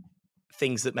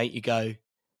 things that make you go,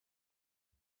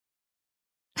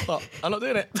 well, I'm not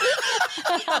doing it.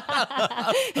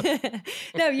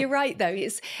 No, you're right though.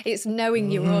 It's knowing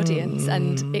your audience,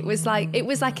 and it was like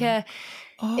a.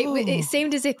 It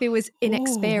seemed as if he was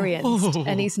inexperienced,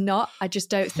 and he's not. I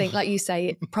just don't think, like you say,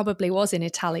 it probably was in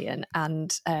Italian.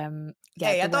 And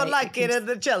hey, I don't like it at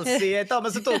the Chelsea.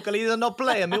 Thomas Tuchel, he's not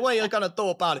playing me. What are you going to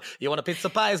talk about it? You want a pizza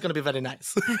pie? It's going to be very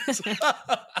nice.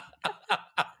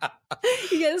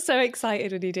 You get so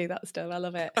excited when you do that stuff. I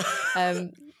love it.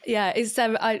 It's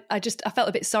I felt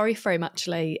a bit sorry for him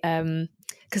actually,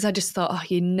 because I just thought,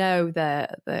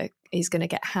 he's going to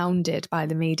get hounded by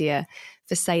the media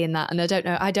for saying that. And I don't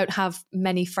know, I don't have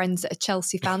many friends that are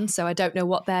Chelsea fans, so I don't know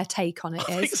what their take on it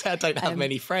is. I don't have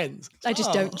many friends. I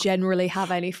just don't generally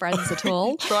have any friends at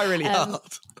all. Try really hard.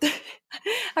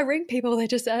 I ring people, they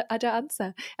just I don't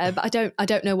answer. But I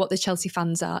don't know what the Chelsea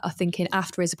fans are thinking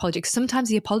after his apology, because sometimes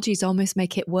the apologies almost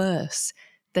make it worse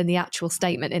than the actual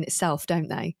statement in itself, don't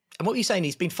they? And what you're saying,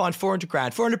 he's been fined 400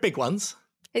 grand, 400 big ones.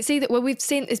 It's either, we've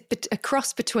seen is a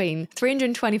cross between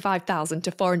 325,000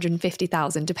 to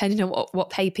 450,000, depending on what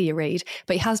paper you read.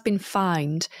 But he has been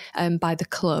fined by the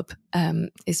club,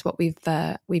 is what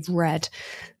we've read.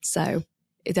 So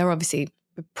they're obviously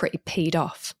pretty peed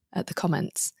off at the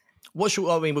comments. We'll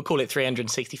call it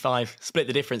 365. Split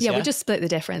the difference. Yeah, we'll just split the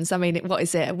difference. I mean, what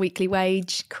is it? A weekly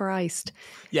wage? Christ.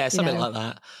 Yeah, something like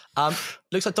that.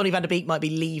 Looks like Donny van der Beek might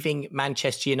be leaving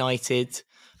Manchester United.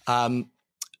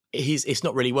 It's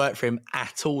not really worked for him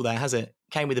at all there, has it?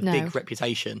 Came with a big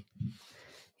reputation.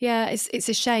 Yeah, it's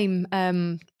a shame.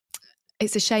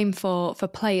 It's a shame for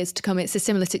players to come. It's a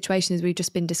similar situation as we've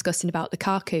just been discussing about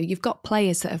Lukaku. You've got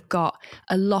players that have got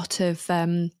a lot of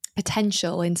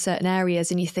potential in certain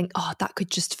areas, and you think, oh, that could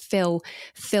just fill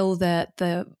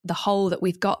the hole that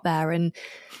we've got there, and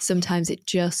sometimes it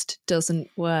just doesn't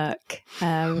work.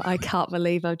 I can't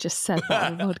believe I've just said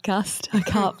that on the podcast. I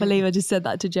can't believe I just said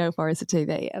that to Joe Forrester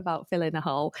TV about filling a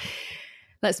hole.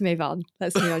 Let's move on.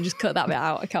 Just cut that bit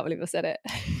out. I can't believe I said it.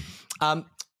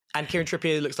 And Kieran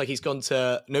Trippier looks like he's gone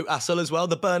to Newcastle as well,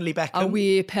 the Burnley Beckham. Oh,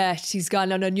 we pet. He's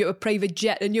gone on a private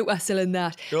jet to Newcastle and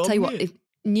that. Tell you what, if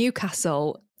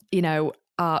Newcastle,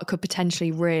 could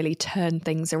potentially really turn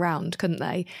things around, couldn't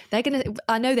they?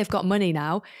 I know they've got money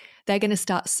now. They're going to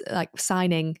start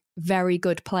signing very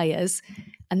good players,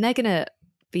 and they're going to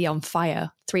be on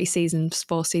fire 3 seasons,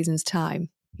 4 seasons time.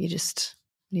 You just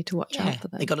need to watch out for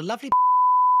them. They got a lovely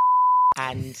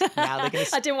and now they're going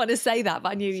to... I didn't want to say that,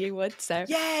 but I knew you would, so...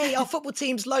 Yay, our football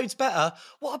team's loads better.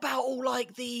 What about all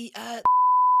the...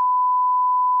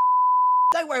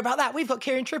 Don't worry about that. We've got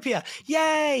Kieran Trippier.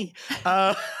 Yay!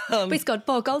 We scored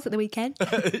 4 goals at the weekend.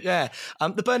 Yeah.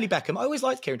 The Burnley Beckham. I always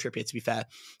liked Kieran Trippier, to be fair.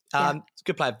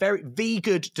 Good player. Very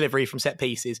good delivery from set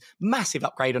pieces. Massive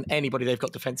upgrade on anybody they've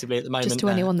got defensively at the moment. Just to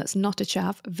anyone that's not a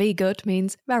chav, V good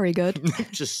means very good.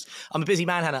 I'm a busy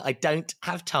man, Hannah. I don't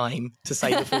have time to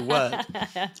say the full word.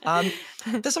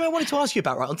 There's something I wanted to ask you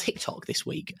about, right, on TikTok this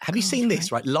week. Have you seen this,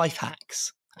 right? Life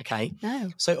hacks. Okay.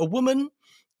 No. So a woman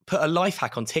put a life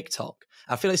hack on TikTok.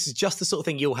 I feel like this is just the sort of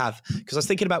thing you'll have, because I was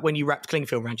thinking about when you wrapped cling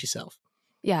film around yourself.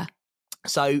 Yeah.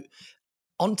 So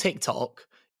on TikTok,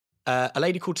 a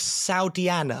lady called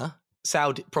Saudiana,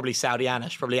 probably Saudiana,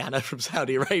 she's probably Anna from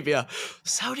Saudi Arabia.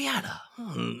 Saudiana.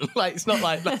 It's not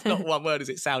like, that's not one word, is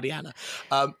it? Saudiana.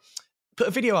 Put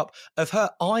a video up of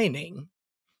her ironing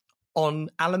on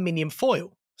aluminium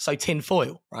foil, so tin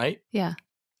foil, right? Yeah.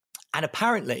 And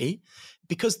apparently,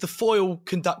 because the foil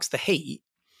conducts the heat,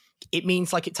 it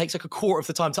means it takes a quarter of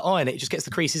the time to iron it. It just gets the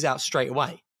creases out straight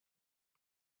away.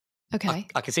 Okay.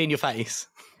 I can see in your face.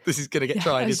 This is going to get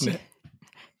tried, isn't it?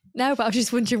 No, but I was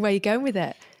just wondering where you're going with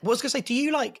it. Well, I was going to say, do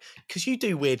you because you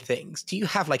do weird things, do you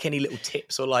have any little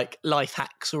tips or life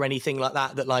hacks or anything like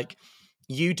that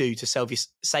you do to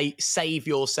save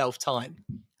yourself time?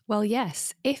 Well,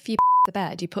 yes. If you the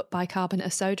bed, you put bicarbonate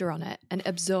of soda on it and it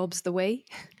absorbs the wee.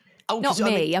 Oh, not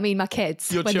me. I mean my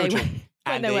kids. Your children.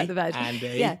 When they wet the bed.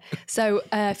 Andy. Yeah. So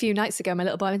a few nights ago, my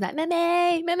little boy was like,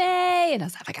 Mummy, Mummy. And I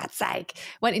was like, for God's sake.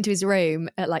 Went into his room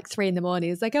at 3 a.m. He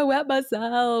was like, I wet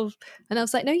myself. And I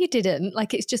was like, no, you didn't.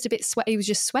 It's just a bit sweaty. He was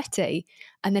just sweaty.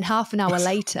 And then half an hour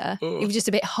later, it was just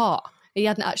a bit hot. He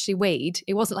hadn't actually weed.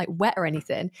 It wasn't wet or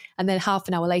anything. And then half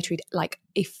an hour later,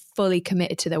 he fully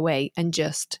committed to the wee and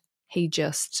he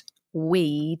just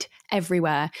weed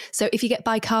everywhere. So if you get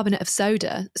bicarbonate of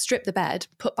soda, strip the bed,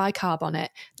 put bicarb on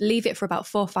it, leave it for about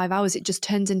 4 or 5 hours, it just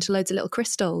turns into loads of little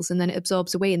crystals and then it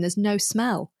absorbs away and there's no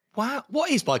smell. Wow. What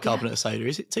is bicarbonate of soda?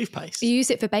 Is it toothpaste? You use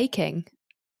it for baking.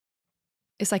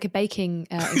 It's like a baking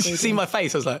ingredient. You see my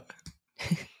face? I was like...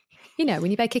 when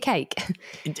you bake a cake.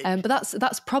 But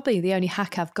that's probably the only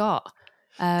hack I've got.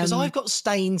 Because I've got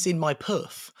stains in my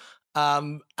puff.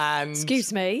 And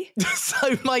excuse me?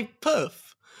 So my puff...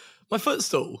 My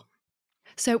footstool.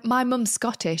 So my mum's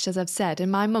Scottish, as I've said, and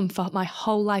my mum for my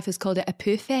whole life has called it a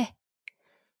puffy.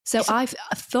 So I've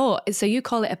thought, so you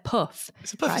call it a puff.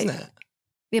 It's a puff, right? Isn't it?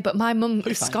 Yeah, but my mum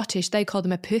is Scottish, they call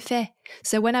them a puffy.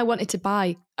 So when I wanted to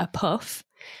buy a puff,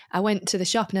 I went to the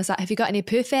shop and I was like, have you got any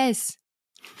puffies?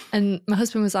 And my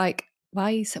husband was like,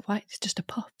 why? He said, why? It's just a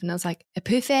puff. And I was like, a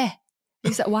puffy.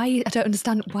 He's like, why? I don't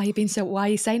understand why are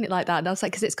you saying it like that? And I was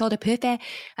like, because it's called a puffy.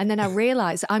 And then I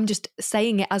realised I'm just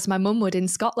saying it as my mum would in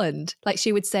Scotland.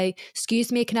 She would say,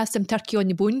 excuse me, can I have some turkey on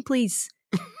your bone, please?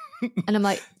 And I'm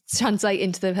like,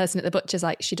 translating to the person at the butcher's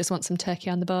she just wants some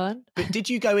turkey on the bone. But did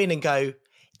you go in and go,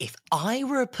 if I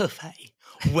were a puffy,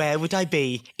 where would I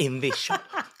be in this shop?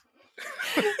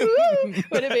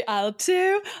 Would it be aisle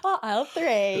 2 or aisle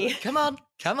 3? Come on.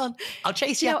 I'll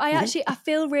chase you. I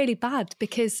feel really bad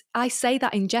because I say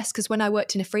that in jest because when I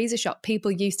worked in a freezer shop,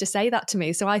 people used to say that to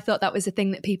me. So I thought that was a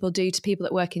thing that people do to people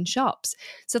that work in shops.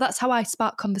 So that's how I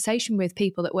spark conversation with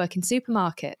people that work in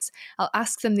supermarkets. I'll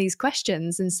ask them these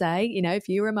questions and say, if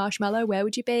you were a marshmallow, where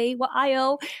would you be? What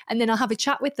aisle? And then I'll have a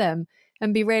chat with them.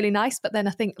 and be really nice. But then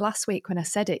I think last week when I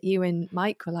said it, you and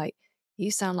Mike were like,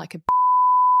 you sound like a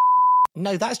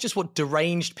No, that's just what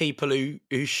deranged people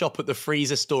who shop at the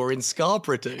freezer store in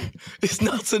Scarborough do. It's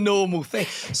not a normal thing.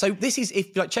 So this is,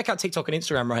 if like, check out TikTok and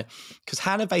Instagram, right? Because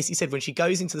Hannah basically said when she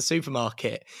goes into the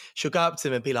supermarket, she'll go up to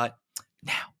them and be like,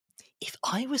 now, if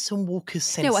I was on Walker's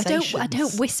Sensations... No, I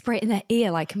don't whisper it in their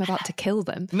ear like I'm about to kill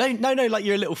them. No, like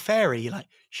you're a little fairy. You're like,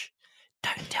 shh,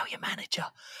 don't tell your manager.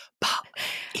 But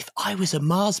if I was a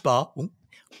Mars bar,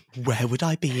 where would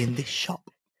I be in this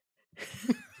shop?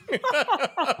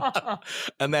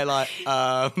 And they're like,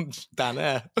 down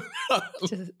there.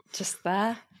 just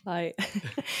there. Like,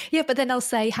 yeah, but then I'll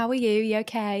say, how are you? You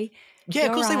okay? Yeah,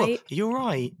 of course they will. Right? Are you all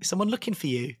right? Is someone looking for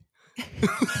you?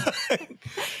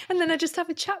 And then I just have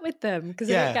a chat with them because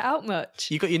I don't get out much.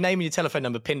 You got your name and your telephone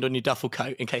number pinned on your duffel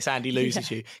coat in case Andy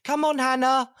loses you. Come on,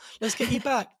 Hannah, let's get you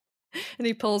back. And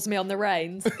he pulls me on the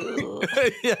reins.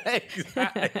 Yeah,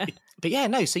 exactly. But yeah,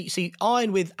 no. So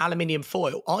iron with aluminium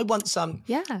foil. I want some.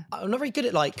 Yeah. I'm not very good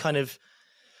at like kind of.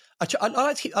 I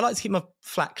like to keep my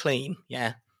flat clean.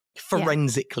 Yeah,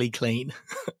 forensically clean.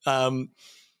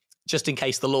 Just in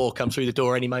case the law comes through the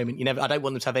door any moment. I don't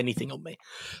want them to have anything on me.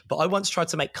 But I once tried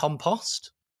to make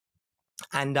compost,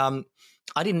 and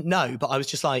I didn't know, but I was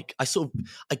just like, I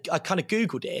kind of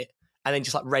Googled it. And then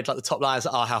just like read like the top line. I was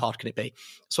like, oh, how hard can it be?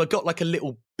 So I got like a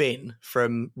little bin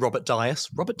from Robert Dias,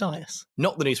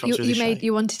 not the news sponsor of the show.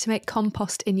 You wanted to make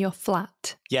compost in your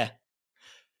flat. Yeah.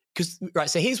 Because, right,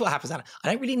 so here's what happens, Anna.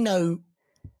 I don't really know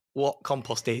what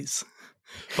compost is,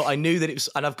 but I knew that it was,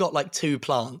 and I've got like 2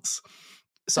 plants.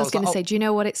 So I was going to say, do you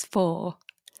know what it's for?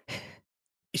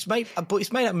 It's made out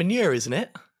of manure, isn't it?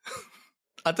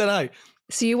 I don't know.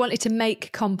 So you wanted to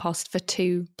make compost for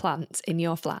 2 plants in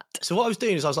your flat. So what I was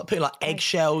doing is I was like putting like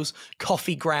eggshells,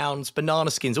 coffee grounds, banana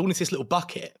skins, all into this little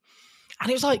bucket. And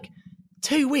it was like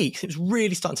 2 weeks. It was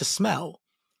really starting to smell.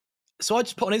 So I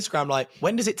just put on Instagram like,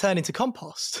 when does it turn into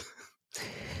compost?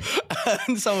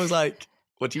 And someone was like,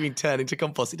 what do you mean turn into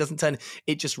compost? It doesn't turn,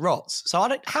 it just rots. So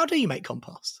how do you make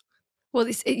compost? Well,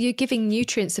 you're giving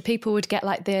nutrients. So people would get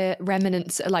like the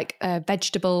remnants, like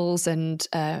vegetables and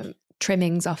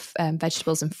trimmings off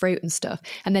vegetables and fruit and stuff,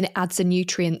 and then it adds the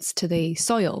nutrients to the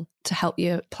soil to help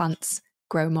your plants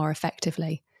grow more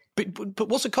effectively. But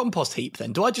what's a compost heap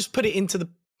then? Do I just put it into the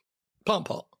plant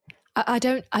pot? I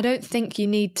don't think you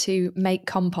need to make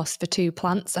compost for 2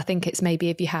 plants. I think it's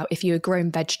maybe if you were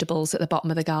growing vegetables at the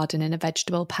bottom of the garden in a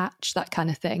vegetable patch, that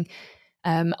kind of thing.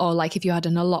 Or like if you had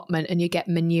an allotment and you get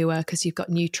manure because you've got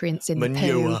nutrients in the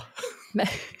poo.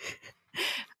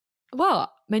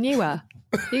 What? Manure?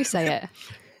 You say it.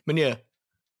 Manure.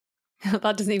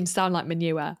 That doesn't even sound like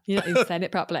manure. You're not even saying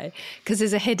it properly. Because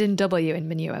there's a hidden W in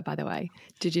manure, by the way.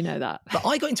 Did you know that? But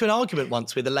I got into an argument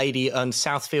once with a lady on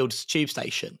Southfield's tube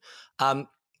station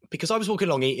because I was walking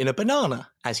along eating a banana,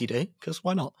 as you do, because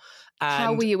why not? And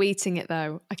how were you eating it,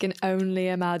 though? I can only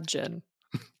imagine.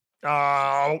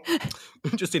 Oh,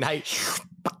 just in hate.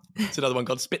 It's another one,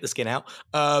 God, spit the skin out.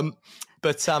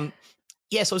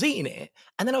 Yeah, so I was eating it,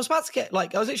 and then I was about to get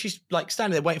I was actually like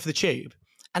standing there waiting for the tube,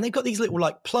 and they've got these little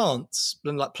like plants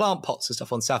and like plant pots and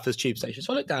stuff on Southfield's tube station.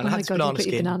 So I looked down, and I had this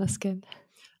banana skin,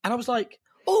 and I was like,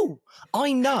 oh,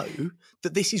 I know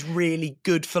that this is really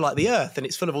good for like the earth, and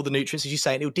it's full of all the nutrients, as you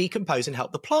say, and it'll decompose and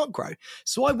help the plant grow.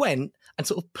 So I went and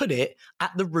sort of put it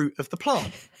at the root of the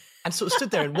plant. And sort of stood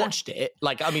there and watched it.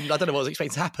 I don't know what I was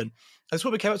expecting to happen. And this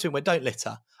woman came up to me and went, don't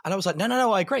litter. And I was like,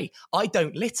 no, I agree. I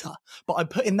don't litter. But I'm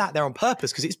putting that there on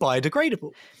purpose because it's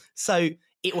biodegradable. So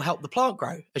it will help the plant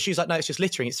grow. And she was like, no, it's just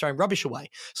littering. It's throwing rubbish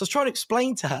away. So I was trying to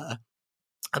explain to her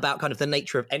about kind of the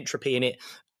nature of entropy in it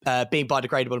being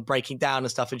biodegradable and breaking down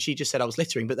and stuff. And she just said I was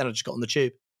littering, but then I just got on the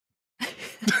tube.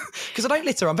 Because I don't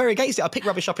litter. I'm very against it. I pick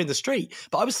rubbish up in the street.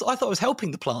 But I thought I was helping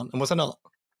the plant, and was I not?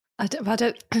 I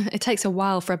don't. It takes a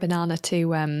while for a banana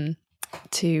to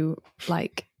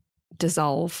like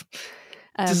dissolve.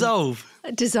 Dissolve,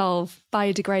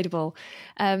 biodegradable.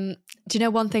 Do you know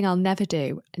one thing I'll never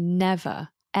do? Never,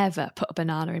 ever put a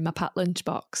banana in my packed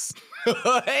lunchbox.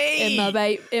 Hey!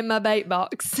 In my bait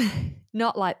box.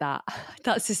 Not like that.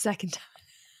 That's the second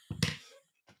time.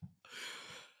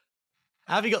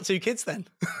 Have you got 2 kids then?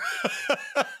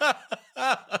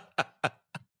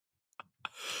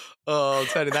 Oh, I'm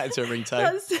turning that into a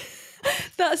ringtone.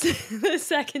 That's the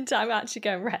second time I'm actually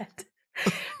going red.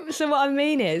 So what I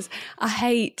mean is, I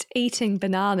hate eating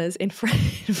bananas in front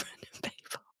of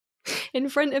people. In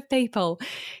front of people.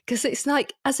 Because it's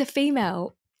like, as a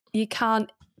female, you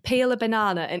can't peel a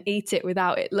banana and eat it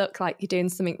without it look like you're doing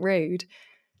something rude.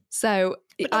 So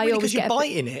but not really, because you're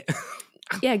biting it.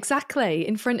 Yeah, exactly.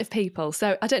 In front of people.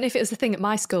 So I don't know if it was a thing at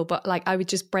my school, but like I would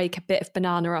just break a bit of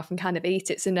banana off and kind of eat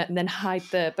it and then hide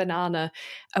the banana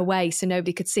away so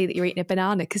nobody could see that you're eating a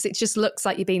banana, because it just looks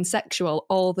like you're being sexual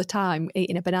all the time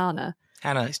eating a banana.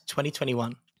 Hannah, it's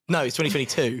 2021. No, it's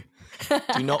 2022.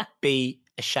 Do not be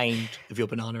ashamed of your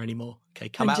banana anymore. Okay,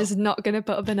 come out. I'm just not going to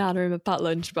put a banana in my packed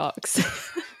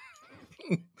lunchbox.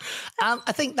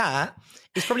 I think that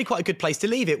is probably quite a good place to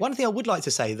leave it. One thing I would like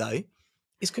to say, though,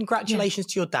 is congratulations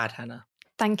to your dad, Hannah.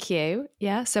 Thank you.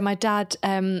 Yeah. So my dad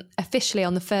officially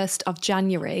on the 1st of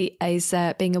January is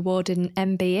being awarded an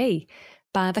MBE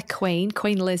by the Queen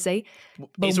Lizzie.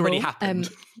 It's already happened.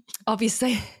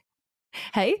 Obviously.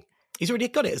 Hey? He's already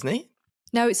got it, hasn't he?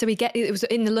 No, so it was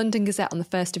in the London Gazette on the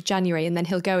 1st of January, and then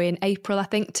he'll go in April, I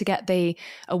think, to get the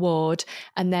award.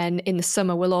 And then in the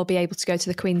summer, we'll all be able to go to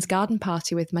the Queen's garden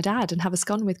party with my dad and have a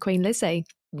scone with Queen Lizzie.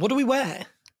 What do we wear?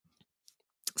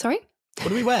 Sorry? What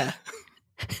do we wear?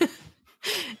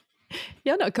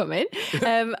 You're not coming.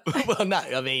 Well, no,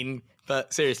 I mean,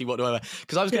 but seriously, what do I wear?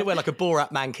 Because I was going to wear like a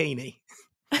Borat mankini.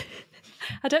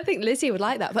 I don't think Lizzie would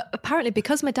like that. But apparently,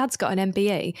 because my dad's got an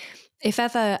MBE, if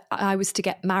ever I was to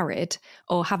get married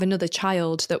or have another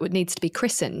child that needs to be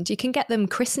christened, you can get them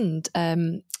christened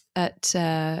at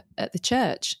the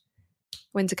church,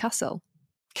 Windsor Castle.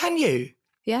 Can you?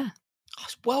 Yeah. Oh,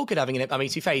 it's well good having it. I mean,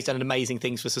 to be fair, he's done amazing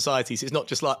things for society. So it's not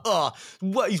just like,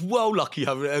 he's well lucky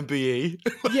having an MBE.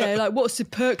 Yeah, like what's the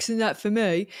perks in that for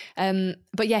me?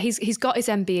 But yeah, he's got his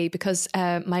MBE because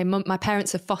my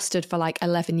parents have fostered for like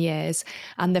 11 years,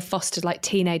 and they've fostered like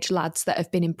teenage lads that have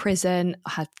been in prison,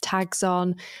 had tags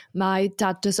on. My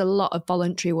dad does a lot of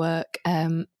voluntary work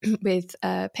with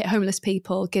homeless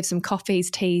people, gives them coffees,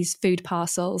 teas, food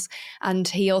parcels, and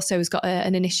he also has got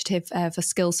an initiative for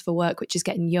Skills for Work, which is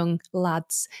getting young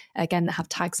lads again that have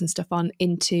tags and stuff on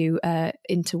into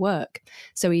work.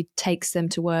 So he takes them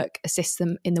to work, assists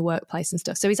them in the workplace and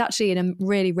stuff. So he's actually a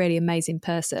really, really amazing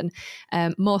person,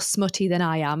 more smutty than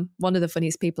I am, one of the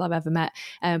funniest people I've ever met,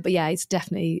 but yeah, it's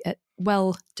definitely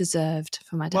well deserved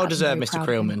for my dad. Well deserved, Mr.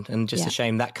 Creelman, and just a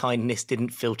shame that kindness didn't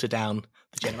filter down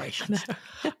the generations.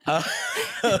 No,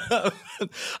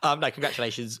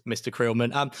 congratulations, Mr.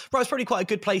 Creelman. Right, it's probably quite a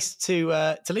good place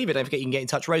to leave it. Don't forget you can get in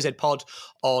touch, Rosehead Pod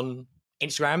on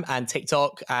Instagram and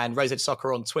TikTok, and Rosehead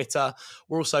Soccer on Twitter.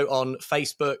 We're also on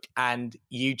Facebook and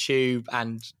YouTube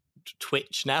and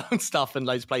Twitch now and stuff, and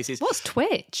loads of places. What's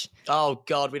Twitch? Oh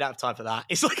God, we don't have time for that.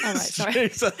 It's like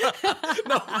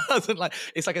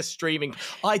it's like a streaming.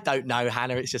 I don't know,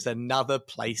 Hannah. It's just another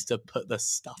place to put the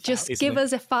stuff. Just give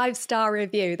us a 5-star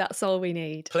review. That's all we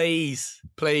need. Please.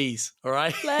 All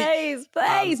right. Please,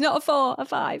 not a 4, a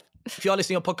 5. If you are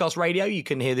listening on podcast radio, you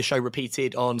can hear the show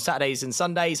repeated on Saturdays and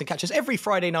Sundays, and catch us every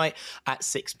Friday night at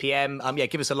 6 p.m.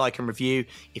 Give us a like and review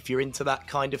if you're into that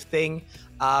kind of thing.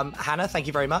 Hannah, thank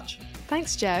you very much.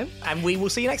 Thanks, Joe. And we will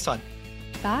see you next time.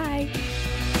 Bye.